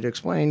opportunity to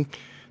explain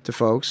to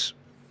folks,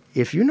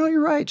 if you know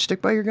you're right,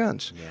 stick by your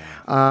guns.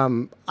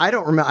 Yeah. I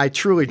don't remember. I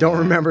truly don't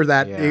remember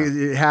that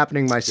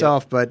happening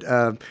myself, Yep. but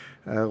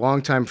a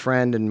longtime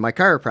friend and my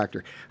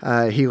chiropractor,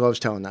 he loves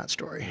telling that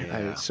story.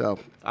 Yeah. So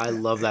I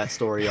love that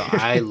story.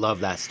 I love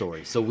that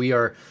story. So we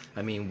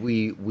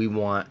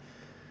want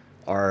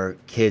our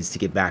kids to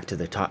get back to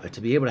the top,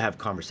 to be able to have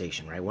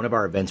conversation, right? One of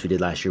our events we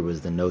did last year was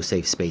the No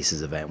Safe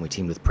Spaces event. We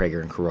teamed with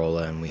Prager and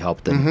Corolla, and we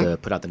helped them to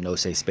put out the No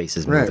Safe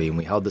Spaces movie. Right. And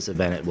we held this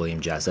event at William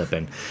Jessup,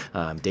 and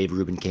Dave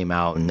Rubin came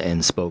out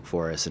and spoke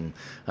for us, and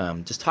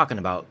just talking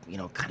about,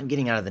 kind of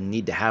getting out of the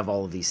need to have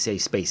all of these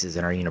safe spaces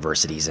in our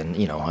universities and,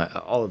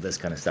 all of this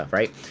kind of stuff,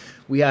 right?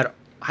 We had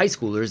high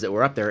schoolers that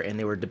were up there, and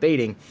they were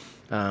debating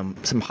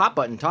some hot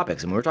button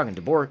topics, and we were talking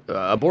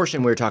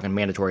abortion, we were talking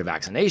mandatory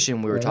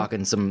vaccination, we were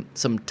talking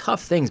some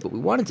tough things, but we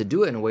wanted to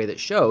do it in a way that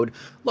showed,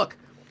 look,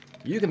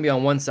 you can be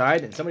on one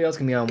side and somebody else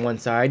can be on one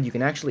side. You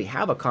can actually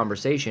have a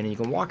conversation, and you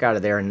can walk out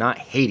of there and not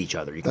hate each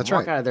other. You can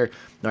walk out of there,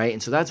 right?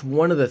 And so that's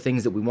one of the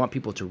things that we want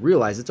people to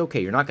realize. It's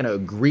okay. You're not going to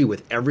agree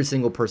with every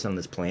single person on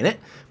this planet.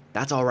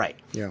 That's all right.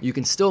 Yeah. You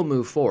can still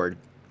move forward.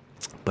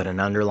 But an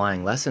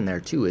underlying lesson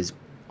there too is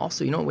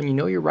also, when you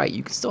know you're right,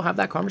 you can still have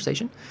that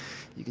conversation.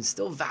 You can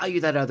still value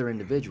that other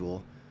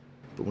individual,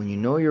 but when you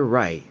know you're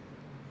right,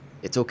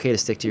 it's okay to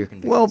stick to your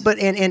convictions. well, but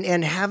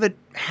and have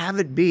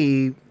it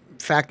be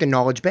fact and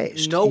knowledge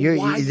based. Exactly.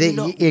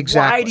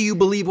 Why do you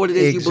believe what it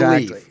is you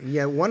believe?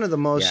 Yeah, one of the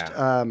most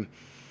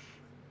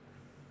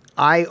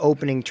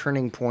eye-opening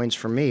turning points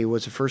for me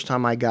was the first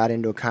time I got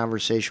into a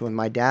conversation with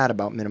my dad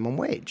about minimum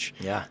wage.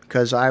 Yeah.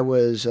 Because I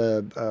was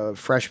a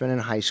freshman in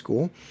high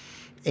school,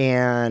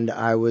 and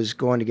I was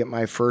going to get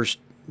my first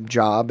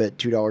job at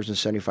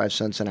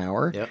 $2.75 an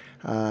hour. Yep.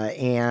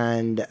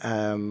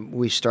 And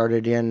we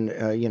started in,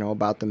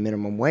 about the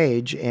minimum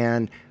wage.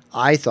 And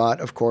I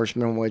thought, of course,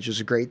 minimum wage was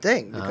a great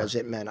thing because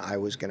it meant I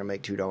was going to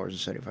make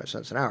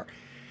 $2.75 an hour.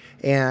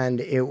 And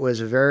it was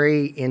a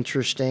very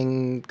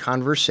interesting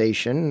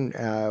conversation,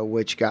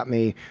 which got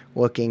me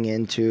looking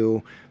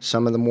into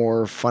some of the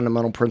more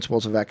fundamental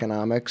principles of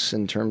economics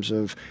in terms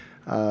of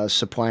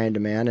supply and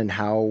demand, and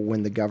how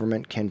when the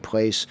government can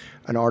place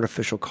an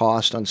artificial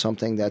cost on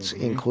something that's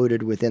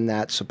included within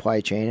that supply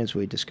chain, as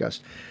we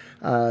discussed,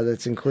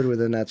 that's included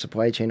within that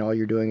supply chain, all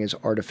you're doing is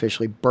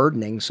artificially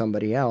burdening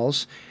somebody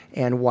else.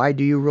 And why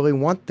do you really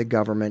want the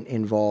government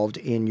involved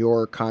in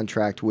your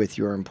contract with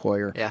your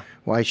employer? Yeah.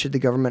 Why should the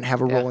government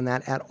have a role in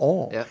that at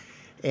all? Yeah.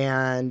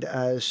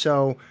 And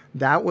so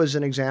that was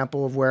an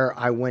example of where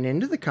I went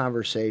into the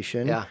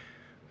conversation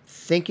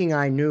thinking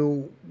I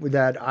knew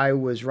that I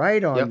was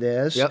right on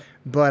this,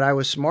 but I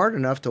was smart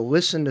enough to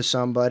listen to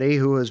somebody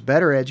who was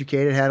better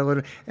educated, had a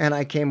little, and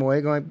I came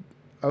away going,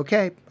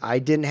 okay, I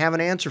didn't have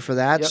an answer for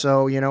that,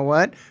 so you know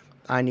what?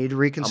 I need to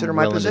reconsider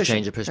my position. To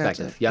change the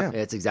perspective.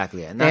 It's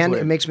exactly it. And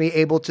it makes me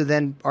able to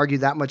then argue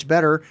that much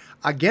better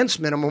against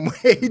minimum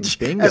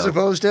wage as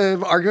opposed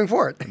to arguing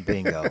for it.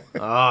 Bingo.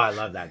 Oh, I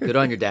love that. Good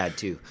on your dad,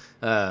 too.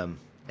 And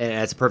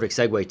that's a perfect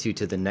segue, too,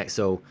 to the next.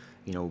 So,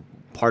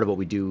 part of what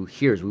we do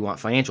here is we want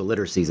financial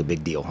literacy is a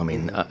big deal. I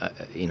mean,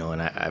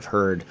 and I've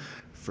heard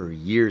for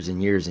years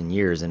and years and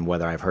years, and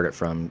whether I've heard it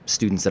from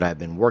students that I've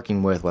been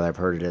working with, whether I've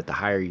heard it at the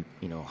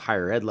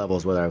higher ed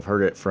levels, whether I've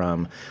heard it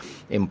from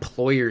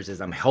employers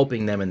as I'm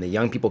helping them, and the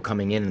young people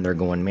coming in and they're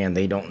going, man,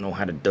 they don't know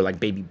how to, they're like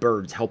baby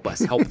birds, help us,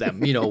 help them,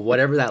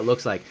 whatever that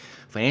looks like.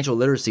 financial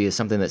literacy is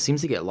something that seems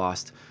to get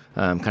lost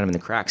kind of in the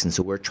cracks. And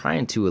so we're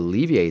trying to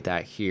alleviate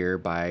that here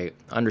by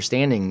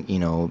understanding,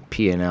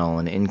 P&L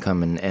and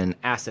income and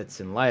assets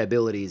and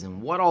liabilities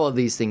and what all of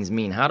these things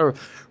mean, how to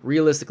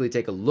realistically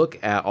take a look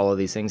at all of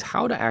these things,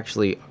 how to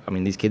actually,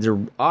 these kids are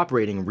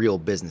operating real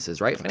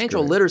businesses, right?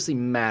 Financial literacy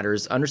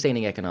matters.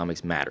 Understanding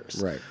economics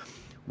matters. Right.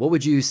 What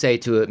would you say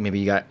to it? Maybe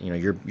you got,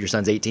 your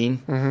son's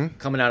 18,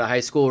 coming out of high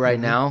school right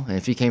now. And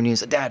if he came to you and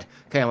said, Dad,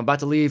 okay, I'm about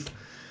to leave.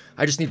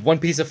 I just need one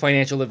piece of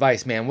financial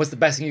advice, man. What's the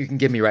best thing you can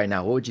give me right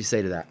now? What would you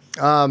say to that?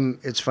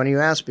 It's funny you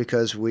ask,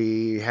 because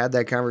we had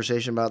that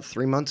conversation about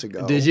 3 months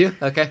ago. Did you?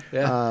 Okay.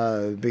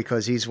 Yeah.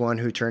 Because he's one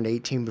who turned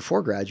 18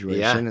 before graduation.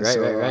 Yeah, and right,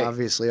 so right.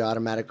 obviously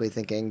automatically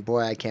thinking,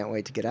 boy, I can't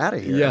wait to get out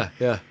of here. Yeah,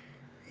 yeah.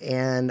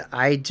 And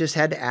I just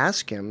had to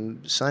ask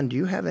him, son, do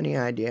you have any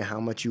idea how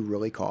much you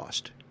really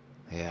cost?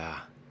 Yeah.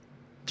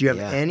 Do you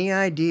have any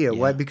idea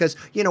what? Because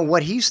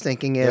what he's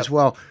thinking is,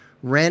 well,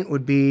 rent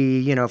would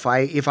be, if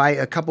I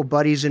a couple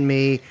buddies and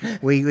me,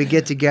 we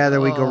get together,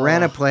 we go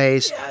rent a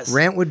place. Yes.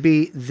 Rent would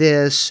be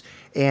this,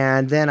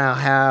 and then I'll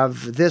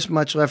have this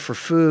much left for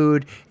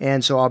food,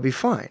 and so I'll be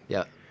fine.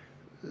 Yeah.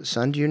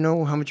 Son, do you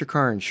know how much your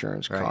car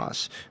insurance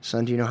costs?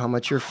 Son, do you know how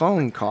much your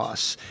phone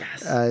costs?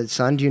 Yes.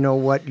 Son, do you know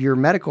what your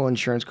medical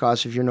insurance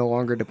costs if you're no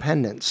longer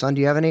dependent? Son,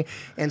 do you have any?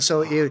 And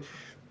so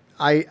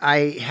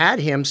I had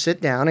him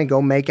sit down and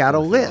go make out a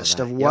list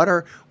of what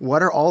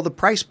are all the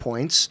price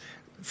points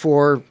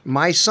for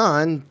my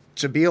son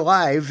to be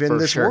alive in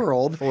this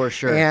world. For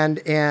sure.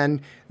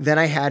 And then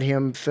I had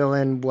him fill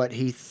in what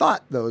he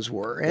thought those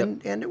were.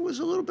 And it was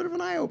a little bit of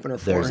an eye-opener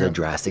for him. There's a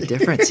drastic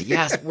difference.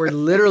 Yes, we're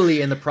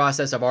literally in the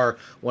process of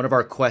one of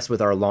our quests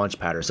with our launch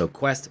patter. So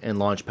quest and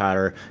launch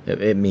patter,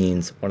 it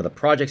means one of the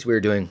projects we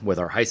were doing with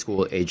our high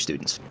school age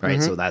students,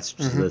 right? So that's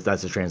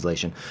the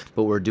translation.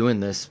 But we're doing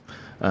this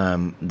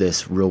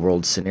real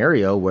world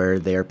scenario where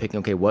they're picking,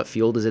 okay, what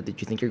field is it that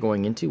you think you're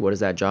going into? What is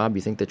that job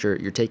you think that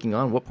you're taking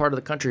on? What part of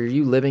the country are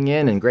you living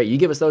in? And great, you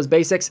give us those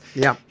basics.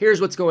 Yeah. Here's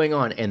what's going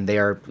on. And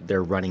they're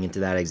running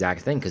into that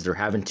exact thing, because they're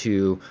having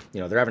to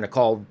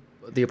call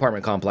the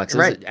apartment complexes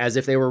as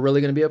if they were really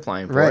going to be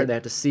applying for it. They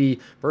have to see,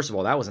 first of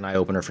all, that was an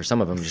eye-opener for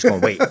some of them, just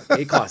going, wait,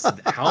 it costs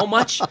how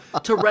much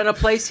to rent a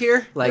place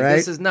here? Like,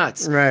 this is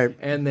nuts. Right.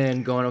 And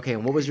then going, okay,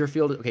 and what was your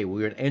field? Okay,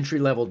 well, an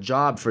entry-level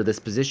job for this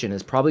position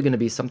is probably going to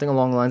be something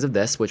along the lines of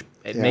this, which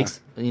it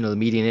makes, the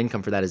median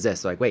income for that is this.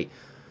 So like, wait,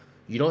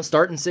 you don't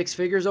start in six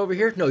figures over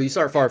here? No, you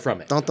start far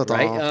from it. Dun, dun,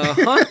 dun.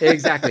 Right?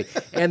 Exactly.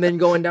 And then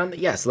going down,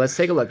 yes, let's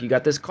take a look. You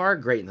got this car?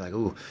 Great. And they're like,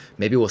 ooh,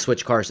 maybe we'll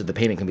switch cars so the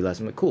payment can be less.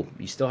 I'm like, cool.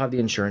 You still have the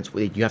insurance.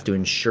 You have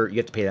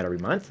to pay that every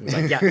month. It's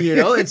like, yeah,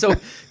 and so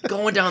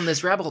going down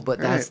this rabbit hole, but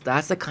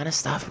that's the kind of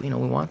stuff, we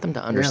want them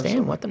to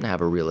understand, want them to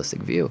have a realistic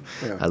view.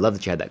 Yeah. I love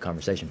that you had that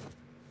conversation.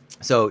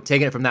 So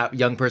taking it from that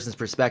young person's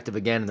perspective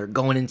again, and they're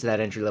going into that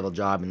entry-level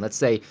job, and let's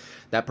say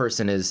that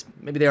person is,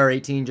 maybe they are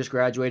 18, just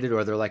graduated,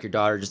 or they're like your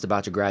daughter, just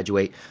about to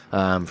graduate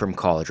from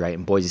college, right?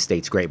 And Boise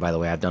State's great, by the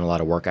way. I've done a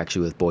lot of work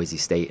actually with Boise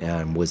State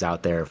and was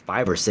out there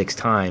 5 or 6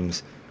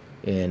 times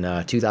in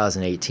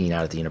 2018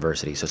 out at the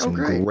university. So some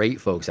great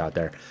folks out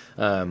there.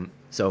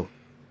 So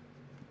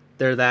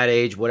they're that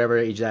age, whatever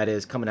age that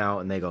is, coming out,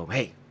 and they go,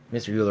 hey,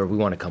 Mr. Uhler, we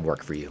want to come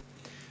work for you.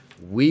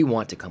 We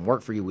want to come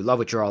work for you. We love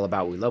what you're all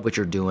about. We love what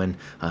you're doing.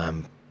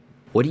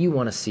 What do you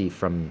want to see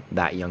from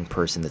that young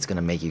person that's going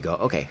to make you go,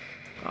 okay,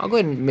 I'll go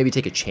ahead and maybe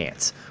take a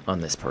chance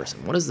on this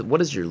person? What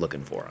is you're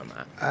looking for on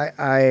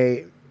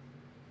that?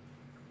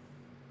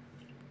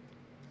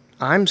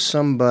 I'm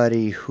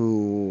somebody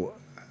who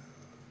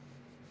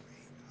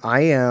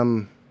I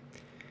am,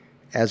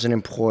 as an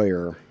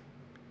employer,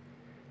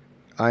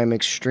 I am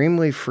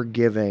extremely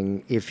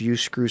forgiving if you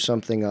screw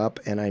something up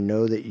and I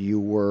know that you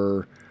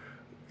were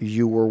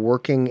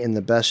working in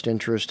the best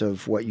interest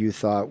of what you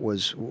thought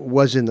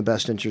was in the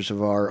best interest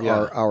of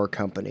our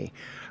company.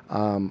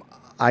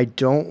 I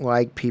don't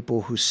like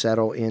people who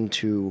settle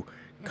into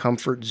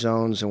comfort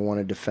zones and want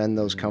to defend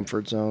those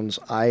comfort zones.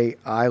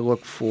 I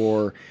look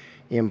for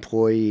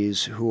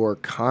employees who are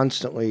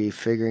constantly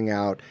figuring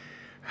out,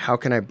 how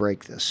can I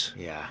break this?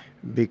 Yeah.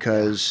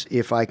 Because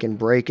if I can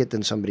break it,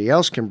 then somebody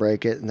else can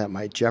break it, and that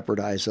might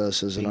jeopardize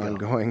us as an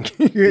ongoing,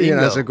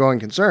 as a going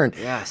concern.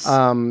 Yes.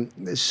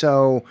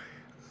 So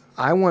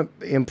I want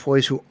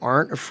employees who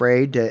aren't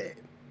afraid to.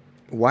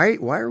 Why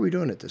are we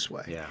doing it this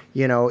way? Yeah.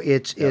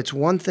 It's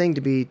one thing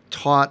to be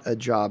taught a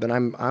job,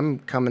 and I'm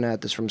coming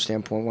at this from a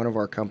standpoint. One of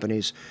our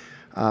companies,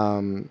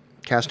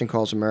 Casting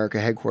Calls America,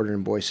 headquartered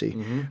in Boise.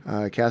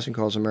 Mm-hmm. Casting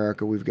Calls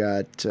America, we've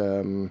got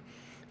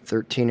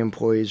 13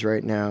 employees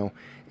right now,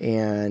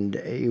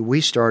 and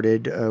we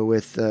started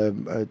with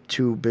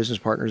 2 business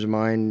partners of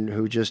mine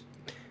who just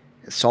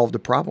solved a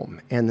problem.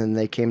 And then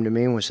they came to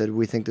me and we said,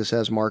 we think this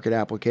has market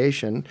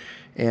application.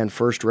 And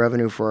first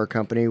revenue for our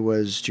company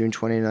was June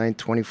 29th,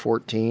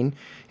 2014.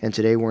 And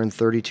today we're in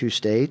 32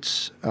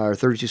 states, or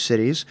 32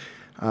 cities.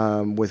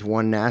 with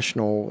one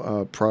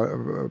national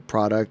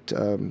product,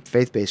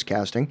 faith-based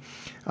casting,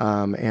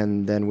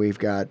 and then we've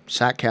got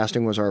SAC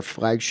Casting was our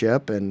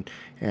flagship, and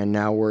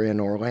now we're in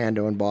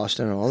Orlando and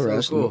Boston and all the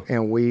rest. Cool.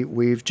 And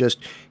we've just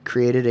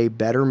created a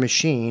better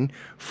machine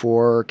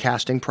for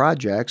casting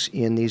projects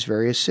in these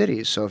various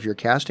cities. So if you're a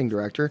casting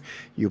director,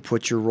 you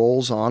put your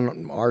roles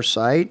on our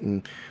site,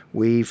 and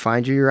we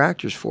find you your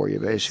actors for you.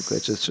 Basically,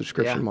 it's a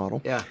subscription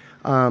model. Yeah.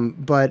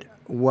 But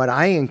what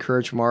I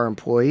encourage from our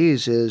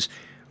employees is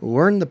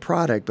learn the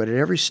product, but at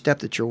every step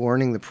that you're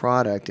learning the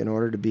product, in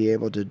order to be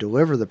able to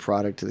deliver the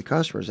product to the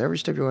customers, every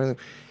step you're learning,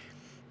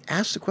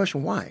 ask the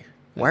question, why?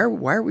 Why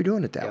are we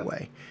doing it that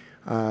way?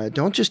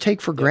 Don't just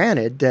take for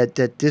granted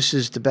that this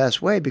is the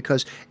best way,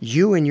 because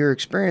you in your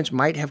experience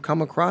might have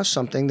come across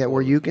something that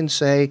where you can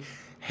say,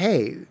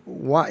 hey,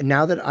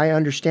 now that I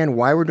understand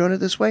why we're doing it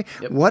this way,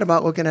 what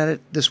about looking at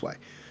it this way?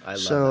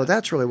 So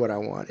that's really what I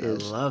want,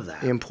 is I love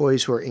that.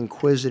 Employees who are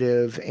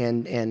inquisitive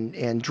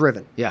and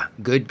driven. Yeah,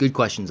 good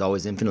questions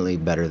always infinitely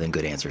better than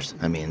good answers.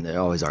 I mean, they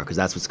always are, because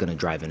that's what's going to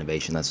drive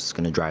innovation. That's what's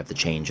going to drive the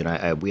change.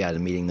 And we had a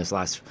meeting this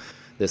last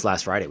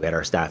Friday. We had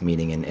our staff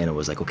meeting, and it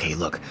was like, okay,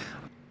 look,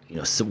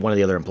 so one of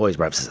the other employees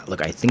brought up, says,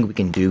 look, I think we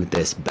can do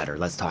this better.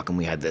 Let's talk. And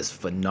we had this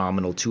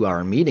phenomenal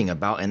 2-hour meeting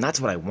about, and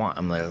that's what I want.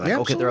 I'm like,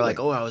 okay, they're like,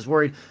 oh, I was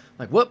worried.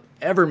 Like,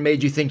 whatever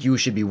made you think you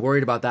should be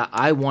worried about that?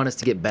 I want us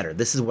to get better.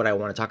 This is what I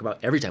want to talk about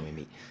every time we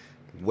meet.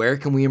 Where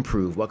can we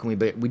improve? What can we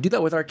be? We do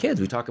that with our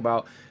kids. We talk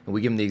about, and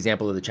we give them the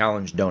example of the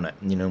challenge donut,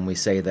 and we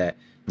say that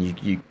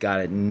you got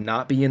to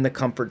not be in the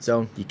comfort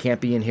zone. You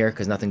can't be in here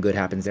because nothing good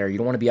happens there. You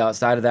don't want to be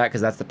outside of that because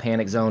that's the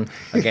panic zone.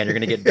 Again, you're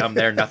going to get dumb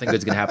there. Nothing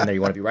good's going to happen there.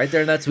 You want to be right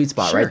there in that sweet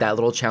spot, right? That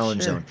little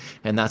challenge zone.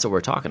 And that's what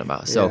we're talking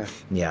about. So,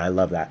 yeah, I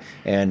love that.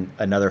 And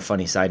another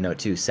funny side note,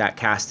 too, SAC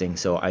Casting.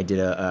 So I did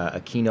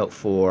a keynote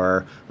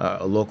for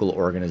a local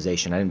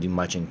organization. I didn't do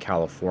much in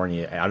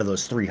California. Out of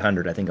those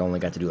 300, I think I only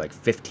got to do like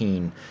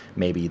 15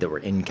 maybe that were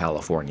in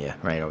California,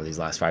 right, over these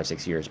last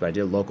 5-6 years. But I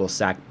did a local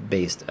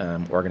SAC-based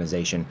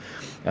organization.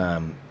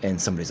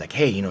 And somebody's like,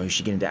 hey, you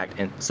should get into act.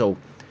 And so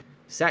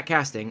SAC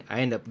Casting,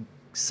 I end up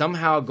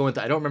somehow going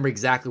to, I don't remember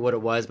exactly what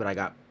it was, but I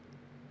got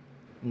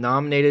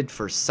nominated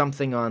for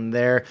something on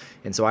there.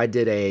 And so I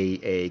did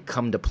a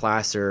Come to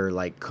Placer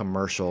like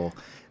commercial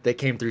that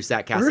came through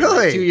SAC Casting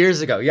like 2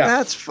 years ago. Yeah.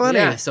 That's funny.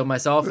 Yeah. So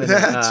myself and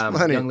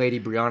young lady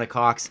Brianna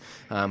Cox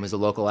is a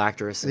local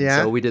actress. And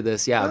so we did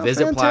this,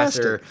 Visit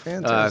Placer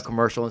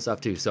commercial and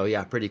stuff too. So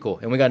yeah, pretty cool.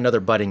 And we got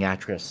another budding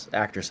actress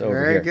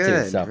over here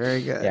too. So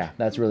very good. Yeah,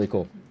 that's really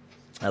cool.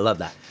 I love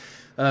that.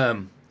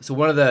 So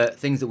one of the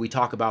things that we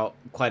talk about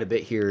quite a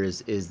bit here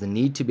is the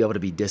need to be able to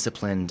be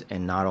disciplined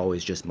and not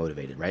always just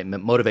motivated, right?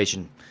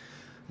 Motivation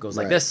goes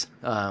like this.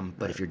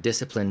 But if you're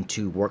disciplined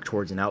to work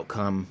towards an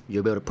outcome,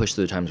 you'll be able to push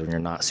through the times when you're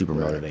not super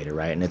motivated,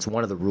 right? And it's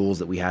one of the rules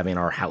that we have in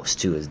our house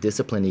too, is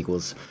discipline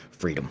equals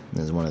freedom.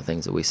 This is one of the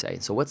things that we say.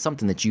 So what's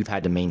something that you've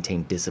had to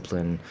maintain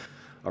discipline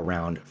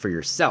around for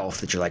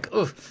yourself that you're like,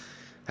 oh,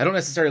 I don't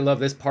necessarily love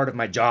this part of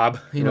my job,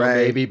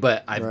 maybe,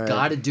 but I've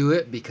got to do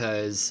it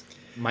because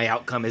my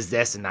outcome is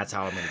this, and that's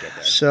how I'm going to get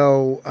there.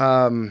 So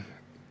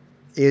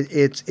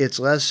it's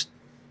less,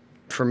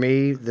 for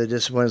me, the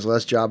discipline is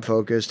less job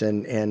focused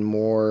and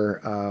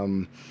more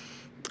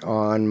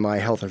on my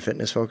health and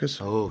fitness focus.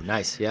 Oh,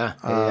 nice. Yeah.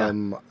 I've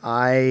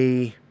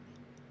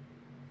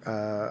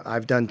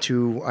done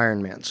 2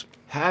 Ironmans.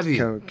 Have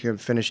you?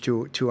 Finished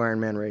two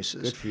Ironman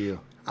races. Good for you.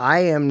 I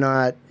am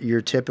not your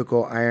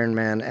typical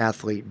Ironman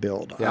athlete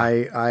build. Yeah.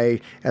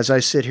 I as I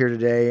sit here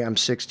today, I'm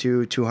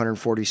 6'2",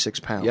 246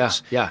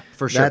 pounds. Yeah,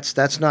 for sure.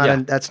 That's not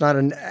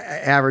an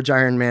average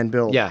Ironman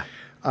build. Yeah.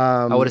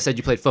 I would have said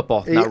you played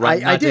football, not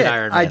I did.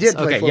 Ironmans. I did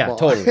play football. Yeah,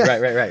 totally.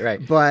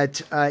 Right.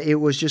 But it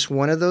was just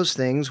one of those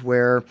things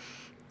where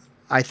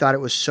I thought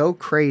it was so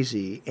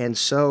crazy, and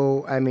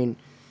so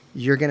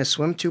you're going to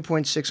swim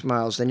 2.6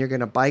 miles, then you're going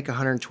to bike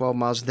 112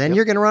 miles, then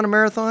you're going to run a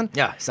marathon?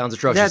 Yeah, sounds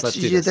atrocious. Let's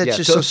do this. That's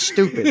just so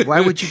stupid.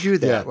 Why would you do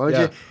that? Why would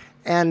you?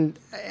 And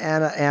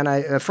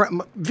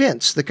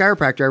Vince, the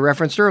chiropractor I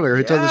referenced earlier,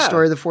 who told the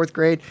story of the 4th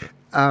grade.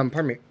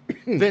 Pardon me.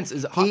 Vince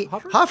is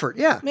Hofford? Hofford,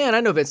 yeah. Man,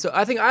 I know Vince. So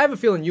I have a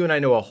feeling you and I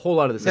know a whole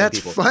lot of the same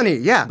people. That's funny,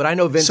 yeah. But I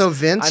know Vince. So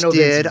Vince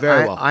did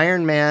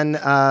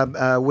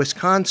Ironman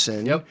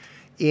Wisconsin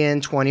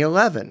in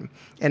 2011.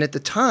 And at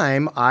the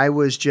time, I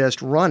was just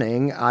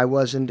running. I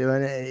wasn't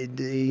doing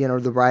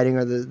the riding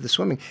or the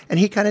swimming. And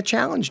he kind of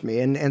challenged me.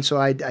 And so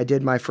I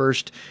did my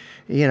first,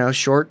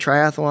 short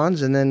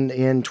triathlons. And then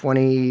in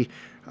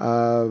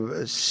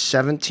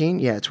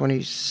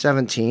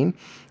 2017,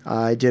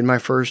 I did my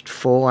first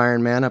full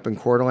Ironman up in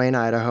Coeur d'Alene,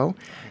 Idaho.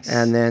 Nice.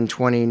 And then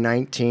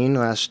 2019,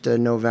 last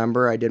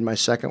November, I did my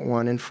second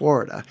one in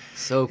Florida.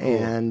 So cool.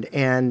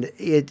 And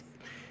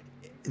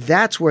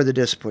that's where the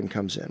discipline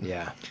comes in.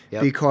 Yeah.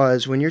 Yep.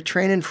 Because when you're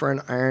training for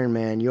an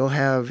Ironman, you'll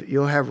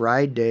have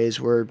ride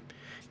days where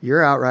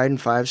you're out riding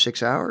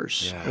 5-6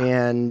 hours. Yeah.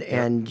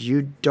 And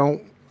you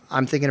don't.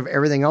 I'm thinking of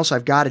everything else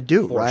I've got to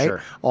do, right?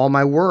 Sure. All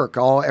my work,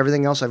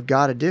 everything else I've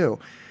got to do.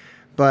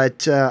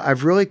 But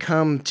I've really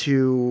come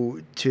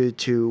to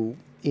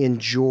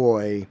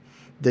enjoy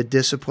the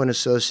discipline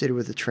associated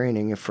with the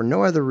training, if for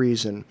no other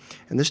reason,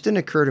 and this didn't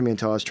occur to me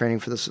until I was training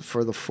for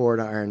the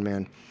Florida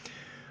Ironman.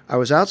 I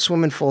was out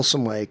swimming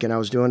Folsom Lake, and I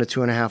was doing a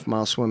 2.5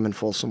 mile swim in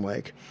Folsom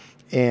Lake.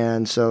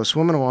 And so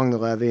swimming along the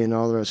levee and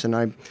all the rest, and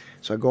I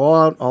go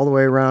out all the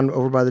way around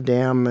over by the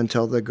dam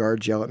until the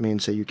guards yell at me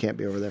and say, you can't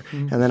be over there.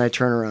 Mm-hmm. And then I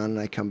turn around and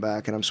I come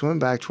back, and I'm swimming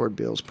back toward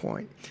Beals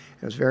Point.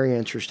 It was very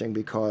interesting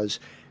because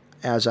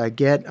as I'm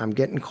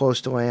getting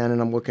close to land,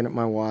 and I'm looking at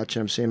my watch,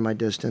 and I'm seeing my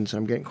distance, and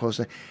I'm getting close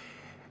to,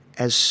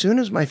 as soon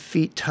as my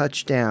feet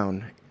touch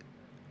down,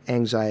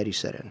 anxiety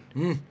set in.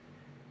 Mm.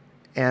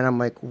 And I'm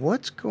like,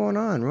 what's going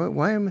on?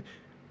 Why am I?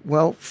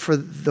 Well, for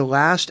the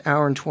last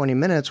hour and 20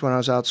 minutes when I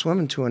was out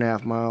swimming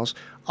 2.5 miles,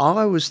 all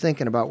I was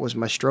thinking about was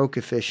my stroke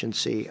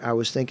efficiency. I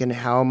was thinking,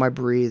 how am I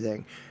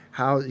breathing?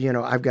 How,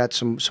 I've got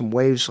some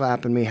waves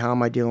slapping me. How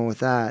am I dealing with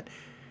that?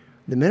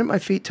 The minute my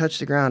feet touched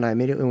the ground, I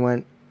immediately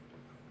went,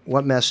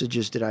 what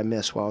messages did I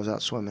miss while I was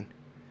out swimming?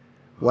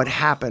 What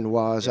happened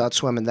while I was out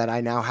swimming that I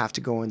now have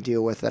to go and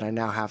deal with, that I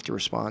now have to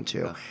respond to?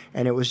 Yeah.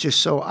 And it was just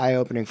so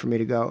eye-opening for me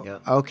to go,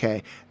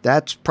 okay,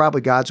 that's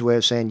probably God's way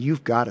of saying,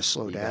 you've got to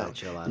slow down.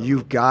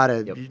 You've got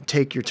to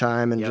take your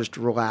time and just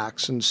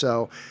relax. And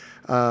so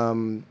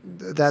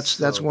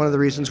that's one of the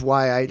reasons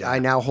why I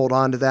now hold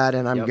on to that,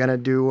 and I'm going to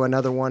do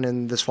another one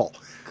in this fall.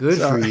 Good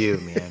for you,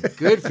 man.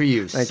 Good for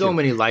you. So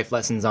many life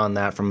lessons on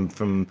that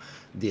from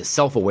the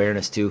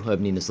self-awareness too of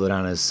needing to slow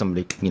down as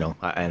somebody,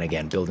 and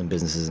again, building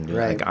businesses and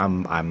doing like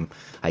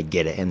I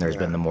get it. And there's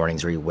been the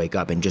mornings where you wake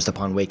up, and just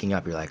upon waking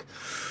up, you're like,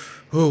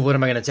 oh, what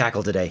am I going to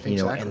tackle today?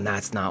 Exactly. And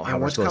that's not how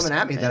we're supposed to.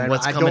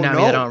 What's coming at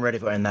me that I'm ready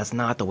for, and that's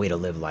not the way to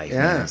live life.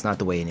 Yeah. Man. It's not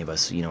the way any of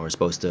us,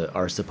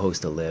 are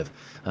supposed to live.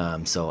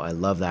 So I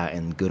love that,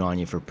 and good on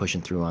you for pushing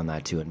through on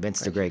that too. And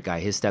Vince is a great guy.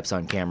 His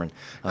stepson Cameron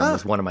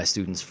was one of my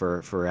students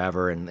for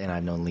forever, and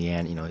I've known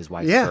Leanne, his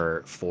wife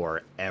for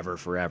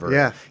forever.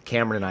 Yeah.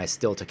 Cameron and I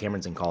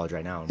Cameron's in college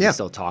right now, and we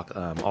still talk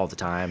all the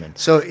time. And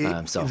so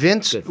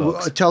Vince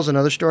tells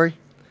another story.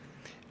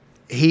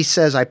 He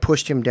says I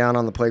pushed him down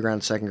on the playground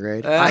in second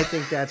grade. I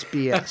think that's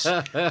BS.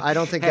 I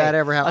don't think that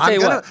ever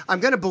happened.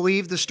 I'm gonna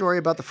believe the story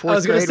about the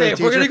fourth grade. I was gonna say,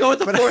 if we're gonna go with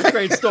the fourth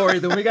grade story,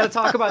 then we got to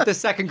talk about the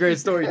second grade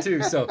story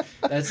too. So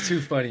that's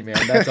too funny, man.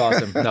 That's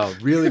awesome. No,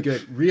 really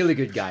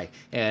good guy.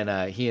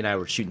 And he and I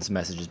were shooting some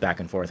messages back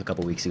and forth a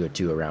couple weeks ago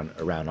too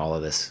around all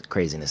of this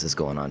craziness that's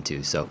going on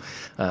too. So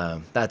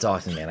that's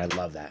awesome, man. I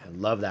love that.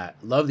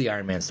 Love the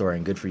Iron Man story,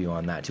 and good for you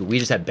on that too. We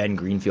just had Ben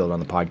Greenfield on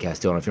the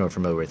podcast too. I don't know if you're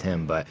familiar with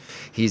him, but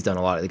he's done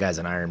a lot of the guys.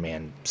 An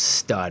Ironman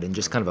stud and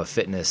just kind of a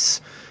fitness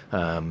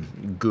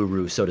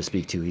guru, so to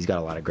speak, too. He's got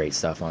a lot of great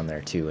stuff on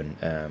there too,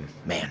 and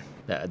man,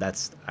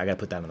 that's I got to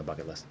put that on the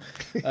bucket list.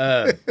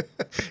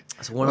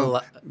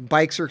 So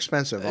bikes are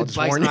expensive. I'll just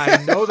warn you.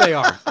 I know they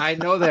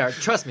are.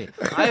 Trust me,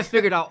 I have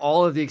figured out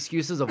all of the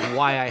excuses of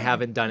why I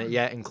haven't done it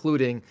yet,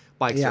 including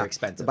bikes are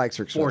expensive. Bikes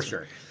are expensive for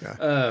sure.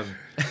 Yeah.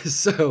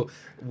 So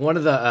one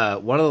of the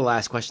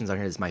last questions on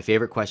here is my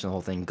favorite question. The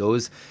whole thing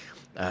goes.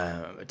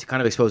 To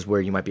kind of expose where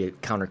you might be a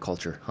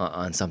counterculture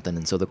on something.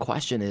 And so the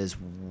question is,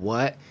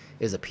 what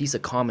is a piece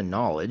of common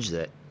knowledge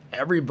that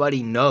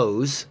everybody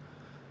knows,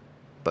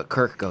 but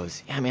Kirk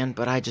goes, yeah, man,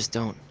 but I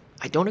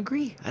don't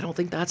agree. I don't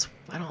think that's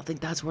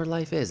where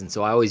life is. And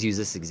so I always use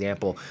this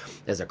example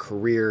as a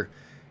career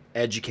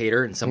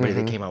educator and somebody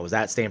that came out, was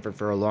at Stanford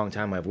for a long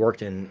time. I've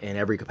worked in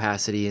every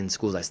capacity in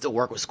schools. I still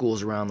work with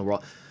schools around the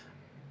world.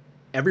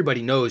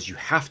 Everybody knows you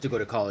have to go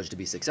to college to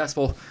be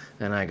successful.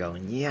 And I go,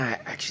 yeah,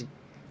 I actually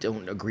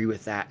don't agree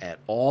with that at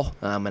all,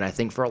 and I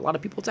think for a lot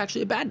of people it's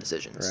actually a bad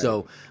decision. Right.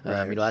 So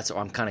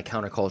I'm kind of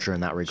counterculture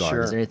in that regard.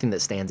 Sure. Is there anything that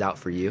stands out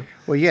for you?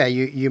 Well, yeah,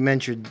 you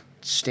mentioned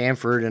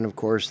Stanford, and of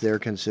course they're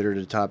considered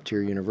a top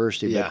tier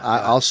university. Yeah, but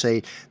I'll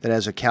say that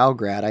as a Cal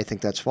grad, I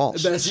think that's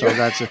false. Absolutely,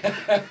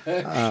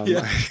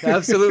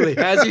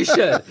 as you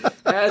should.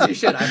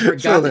 I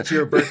forgot that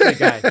you're a Berkeley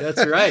guy.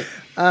 That's right.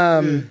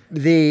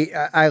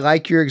 I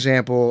like your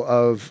example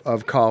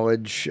of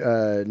college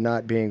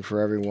not being for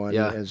everyone.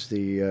 Yeah. As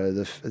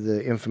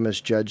the infamous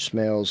Judge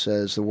Smales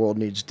says, the world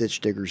needs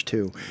ditch diggers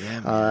too.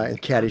 Yeah,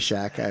 and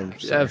Caddyshack.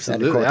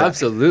 Absolutely.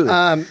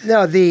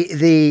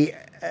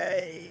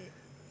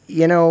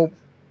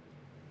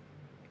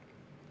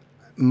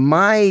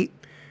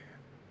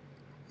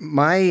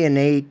 My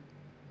innate,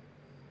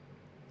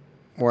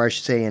 or I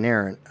should say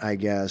inerrant, I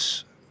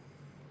guess,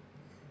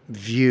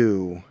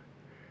 view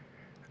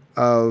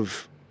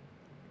of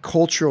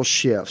cultural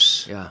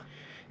shifts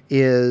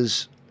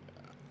is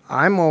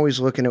I'm always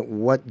looking at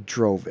what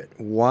drove it.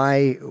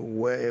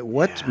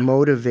 What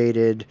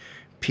motivated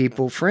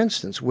people, for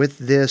instance, with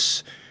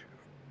this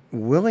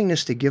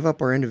willingness to give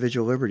up our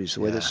individual liberties the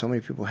way that so many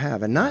people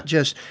have, and not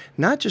just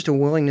a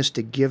willingness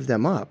to give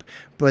them up,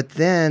 but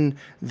then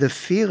the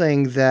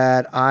feeling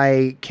that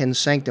I can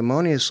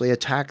sanctimoniously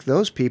attack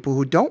those people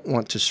who don't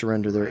want to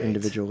surrender their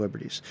individual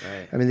liberties.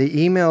 Right. I mean, the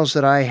emails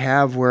that I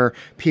have where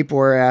people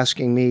are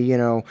asking me,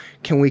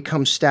 can we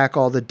come stack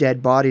all the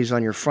dead bodies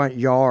on your front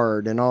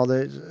yard and all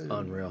the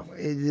unreal.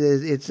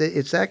 It's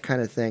that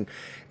kind of thing,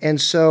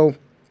 and so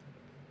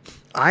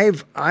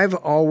I've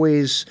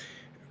always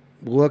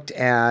looked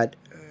at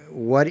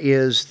what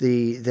is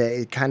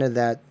the kind of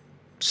that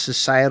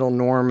societal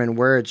norm and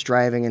where it's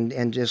driving,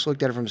 and just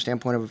looked at it from a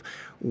standpoint of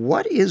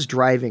what is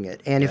driving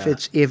it, and if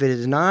it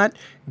is not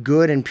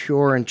good and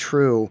pure and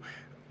true,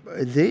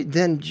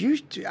 then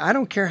I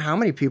don't care how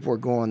many people are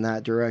going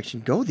that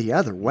direction. Go the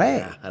other way.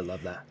 Yeah, I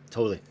love that.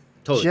 Totally.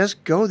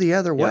 Just go the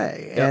other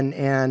way,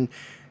 and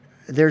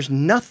there's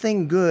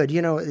nothing good.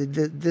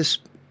 This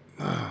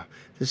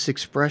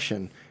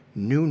expression,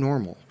 new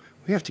normal.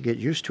 We have to get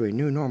used to a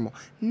new normal.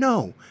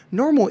 No,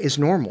 normal is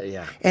normal.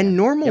 And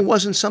normal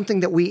wasn't something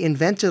that we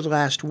invented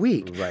last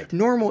week. Right.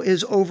 Normal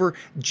is over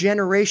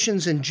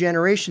generations and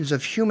generations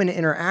of human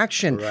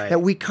interaction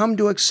that we come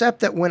to accept,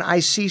 that when I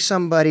see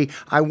somebody,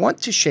 I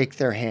want to shake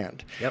their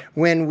hand.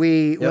 When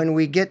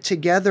we get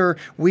together,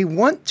 we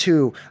want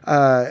to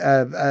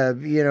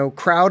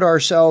crowd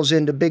ourselves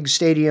into big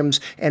stadiums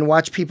and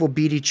watch people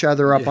beat each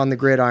other up on the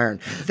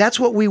gridiron. That's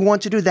what we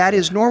want to do. That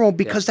is normal,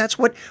 because that's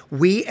what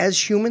we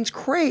as humans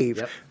crave.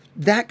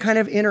 That kind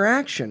of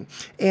interaction.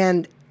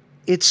 And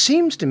it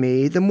seems to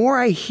me, the more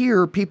I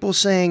hear people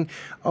saying,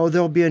 oh,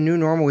 there'll be a new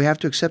normal, we have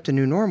to accept a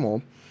new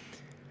normal,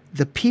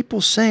 the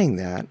people saying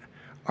that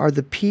are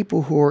the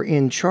people who are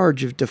in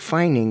charge of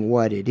defining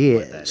what it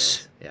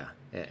is.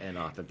 And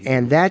often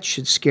people that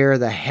should scare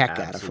the heck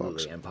out of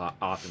folks. And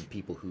often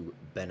people who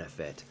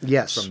benefit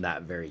from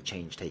that very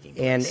change taking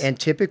place. And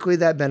typically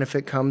that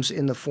benefit comes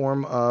in the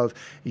form of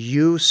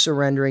you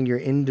surrendering your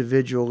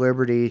individual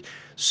liberty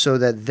so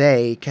that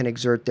they can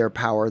exert their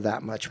power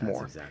that much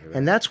more. Exactly right.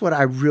 And that's what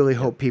I really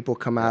hope people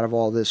come out of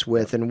all this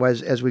with. And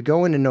as we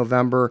go into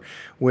November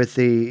with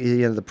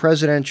the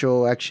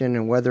presidential election,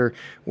 and whether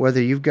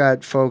you've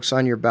got folks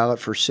on your ballot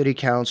for city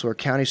council or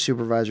county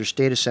supervisor,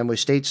 state assembly,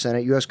 state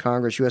senate, U.S.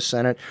 Congress, U.S.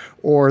 Senate,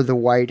 or the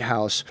White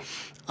House,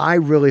 I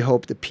really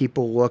hope that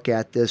people look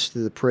at this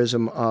through the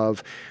prism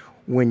of,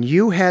 when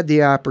you had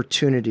the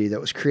opportunity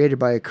that was created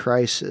by a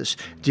crisis,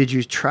 did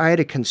you try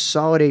to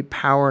consolidate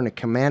power in a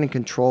command and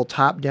control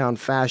top-down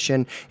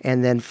fashion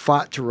and then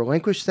fought to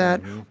relinquish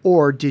that?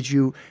 Or did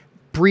you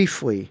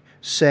briefly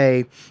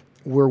say,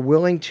 we're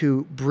willing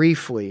to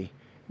briefly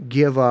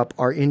give up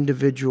our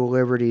individual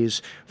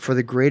liberties for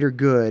the greater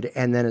good,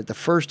 and then at the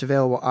first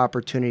available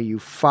opportunity, you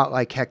fought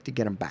like heck to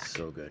get them back?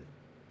 So good.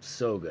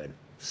 So good.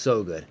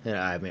 So good.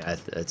 I mean,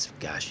 it's,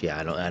 gosh,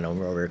 I know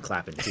we're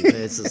clapping too.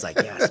 It's just like,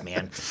 yes,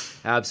 man,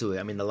 absolutely.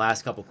 I mean, the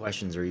last couple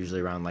questions are usually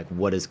around like,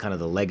 what is kind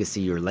of the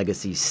legacy or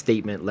legacy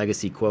statement,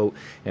 legacy quote,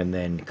 and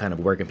then kind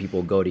of where can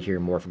people go to hear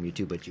more from you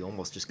too. But you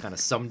almost just kind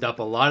of summed up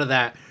a lot of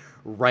that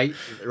right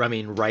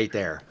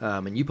there.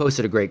 And you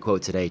posted a great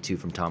quote today too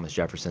from Thomas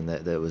Jefferson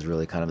that was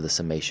really kind of the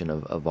summation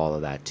of all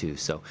of that too.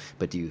 So,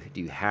 but do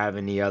you have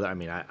any other? I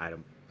mean, I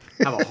don't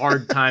have a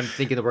hard time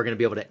thinking that we're going to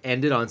be able to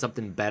end it on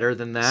something better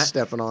than that.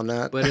 Stepping on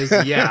that. But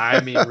I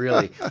mean,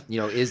 really,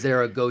 is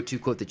there a go-to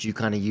quote that you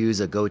kind of use,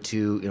 a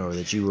go-to,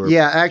 that you were?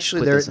 Yeah,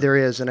 actually, there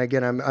is. And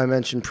again, I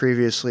mentioned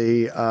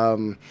previously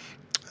Mr.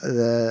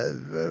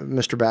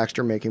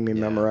 Baxter making me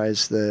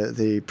memorize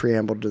the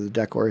preamble to the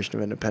Declaration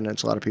of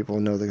Independence. A lot of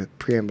people know the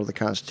preamble to the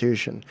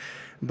Constitution.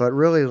 But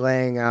really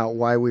laying out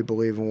why we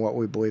believe in what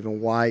we believe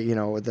and why,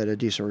 that a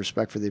decent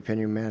respect for the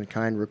opinion of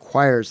mankind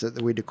requires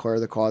that we declare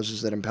the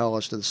causes that impel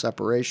us to the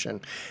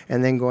separation.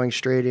 And then going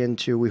straight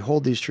into, we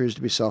hold these truths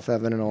to be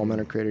self-evident, all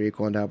men are created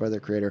equal, endowed by their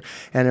Creator.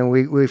 And then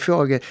we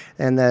feel again,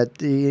 and that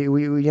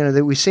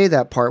that we say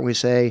that part, we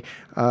say,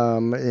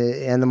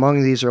 and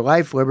among these are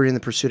life, liberty, and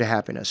the pursuit of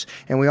happiness.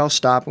 And we all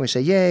stop and we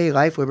say, yay,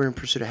 life, liberty, and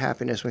pursuit of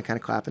happiness. We kind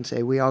of clap and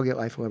say, we all get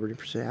life, liberty, and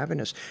pursuit of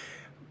happiness.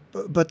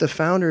 But the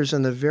founders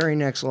in the very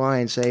next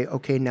line say,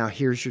 okay, now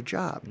here's your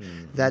job.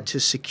 That to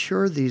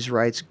secure these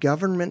rights,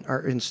 government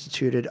are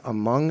instituted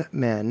among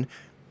men,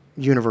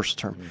 universal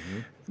term,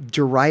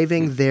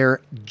 deriving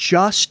their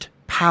just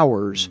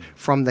powers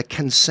from the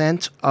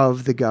consent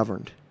of the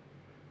governed.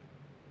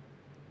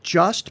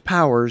 Just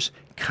powers,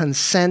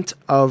 consent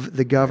of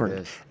the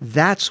governed.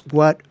 That's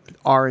what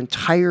our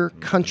entire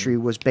country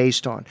was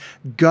based on.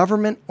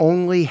 Government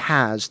only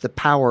has the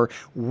power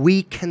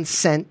we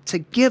consent to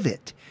give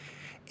it.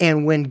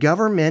 And when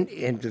government,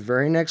 in the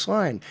very next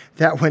line,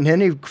 that when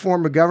any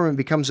form of government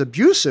becomes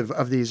abusive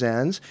of these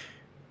ends,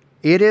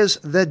 it is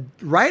the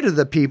right of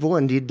the people,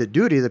 indeed the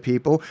duty of the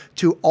people,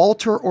 to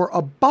alter or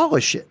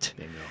abolish it.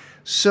 Bingo.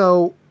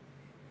 So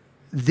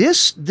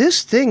this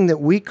thing that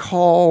we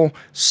call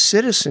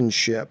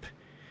citizenship,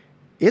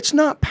 it's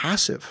not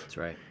passive. That's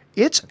right.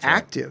 It's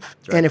active.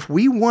 That's right. And if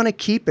we want to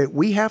keep it,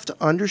 we have to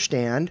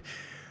understand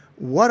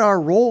what our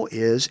role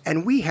is,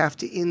 and we have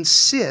to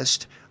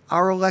insist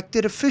our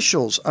elected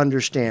officials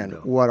understand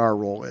what our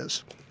role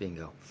is.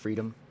 Bingo.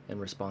 Freedom and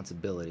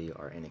responsibility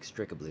are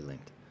inextricably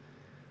linked.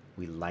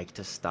 We like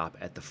to stop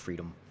at the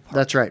freedom part.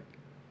 That's right.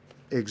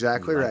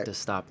 Exactly right. To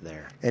stop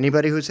there.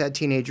 Anybody who's had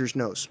teenagers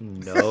knows.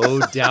 No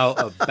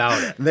doubt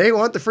about it. They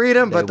want the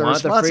freedom, but the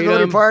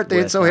responsibility part, they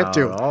ain't so hip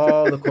to.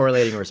 All the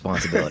correlating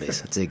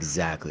responsibilities. That's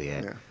exactly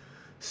it. Yeah.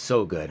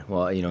 So good.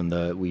 Well,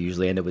 we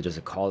usually end up with just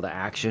a call to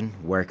action.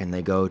 Where can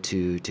they go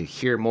to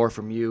hear more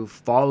from you,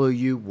 follow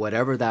you,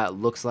 whatever that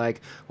looks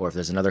like? Or if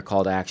there's another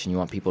call to action you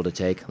want people to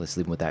take, let's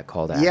leave them with that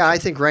call to action. Yeah, I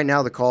think right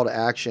now the call to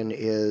action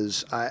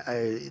is,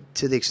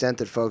 to the extent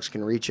that folks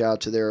can reach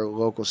out to their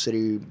local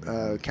city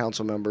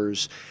council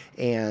members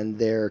and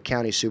their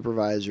county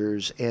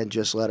supervisors and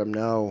just let them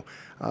know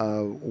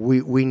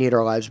we need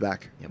our lives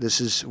back. Yep.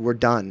 We're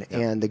done, yep.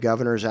 And the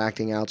governor is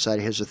acting outside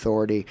of his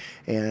authority.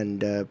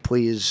 And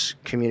please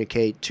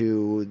communicate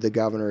to the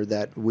governor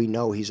that we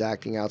know he's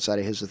acting outside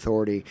of his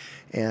authority,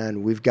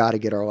 and we've got to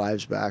get our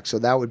lives back. So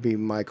that would be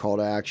my call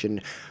to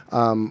action.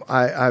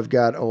 I've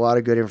got a lot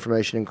of good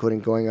information, including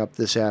going up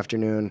this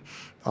afternoon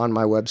on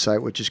my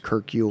website, which is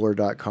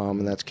kirkuhler.com,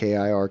 and that's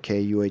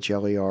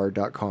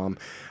KIRKUHLER.com,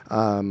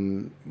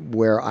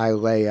 where I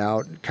lay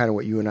out kind of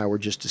what you and I were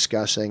just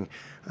discussing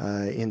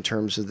in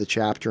terms of the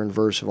chapter and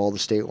verse of all the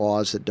state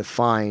laws that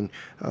define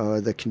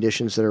the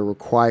conditions that are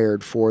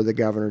required for the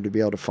governor to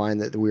be able to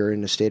find that we are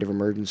in a state of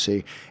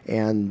emergency,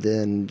 and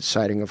then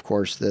citing, of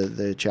course,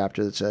 the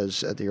chapter that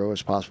says at the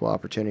earliest possible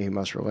opportunity he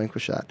must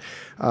relinquish that.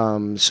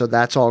 So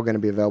that's all going to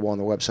be available on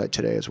the website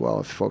today as well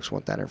if folks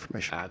want that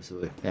information.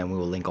 Absolutely. And we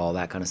will link all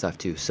that kind of stuff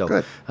too. So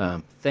good.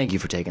 Thank you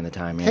for taking the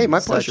time, man. Hey, my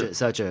pleasure.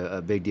 Such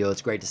a big deal.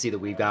 It's great to see that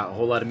we've got a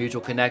whole lot of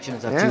mutual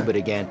connections and stuff too. But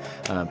again,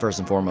 first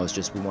and foremost,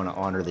 just we want to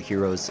honor the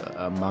heroes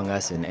among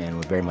us, and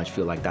we very much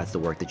feel like that's the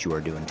work that you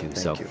are doing too.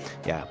 Thank you.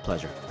 Yeah,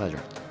 pleasure.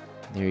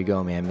 There you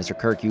go, man. Mr.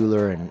 Kirk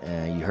Uhler,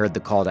 and you heard the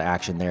call to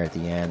action there at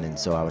the end, and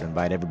so I would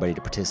invite everybody to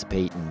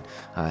participate and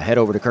head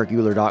over to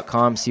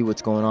kirkuhler.com, see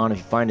what's going on. If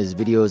you find his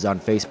videos on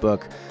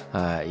Facebook,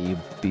 you'd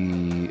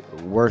be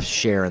worth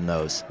sharing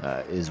those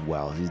as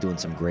well. He's doing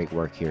some great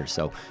work here,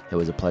 so it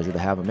was a pleasure to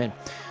have him in.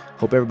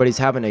 Hope everybody's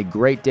having a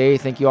great day.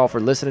 Thank you all for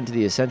listening to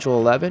the Essential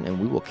 11, and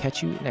we will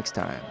catch you next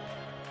time.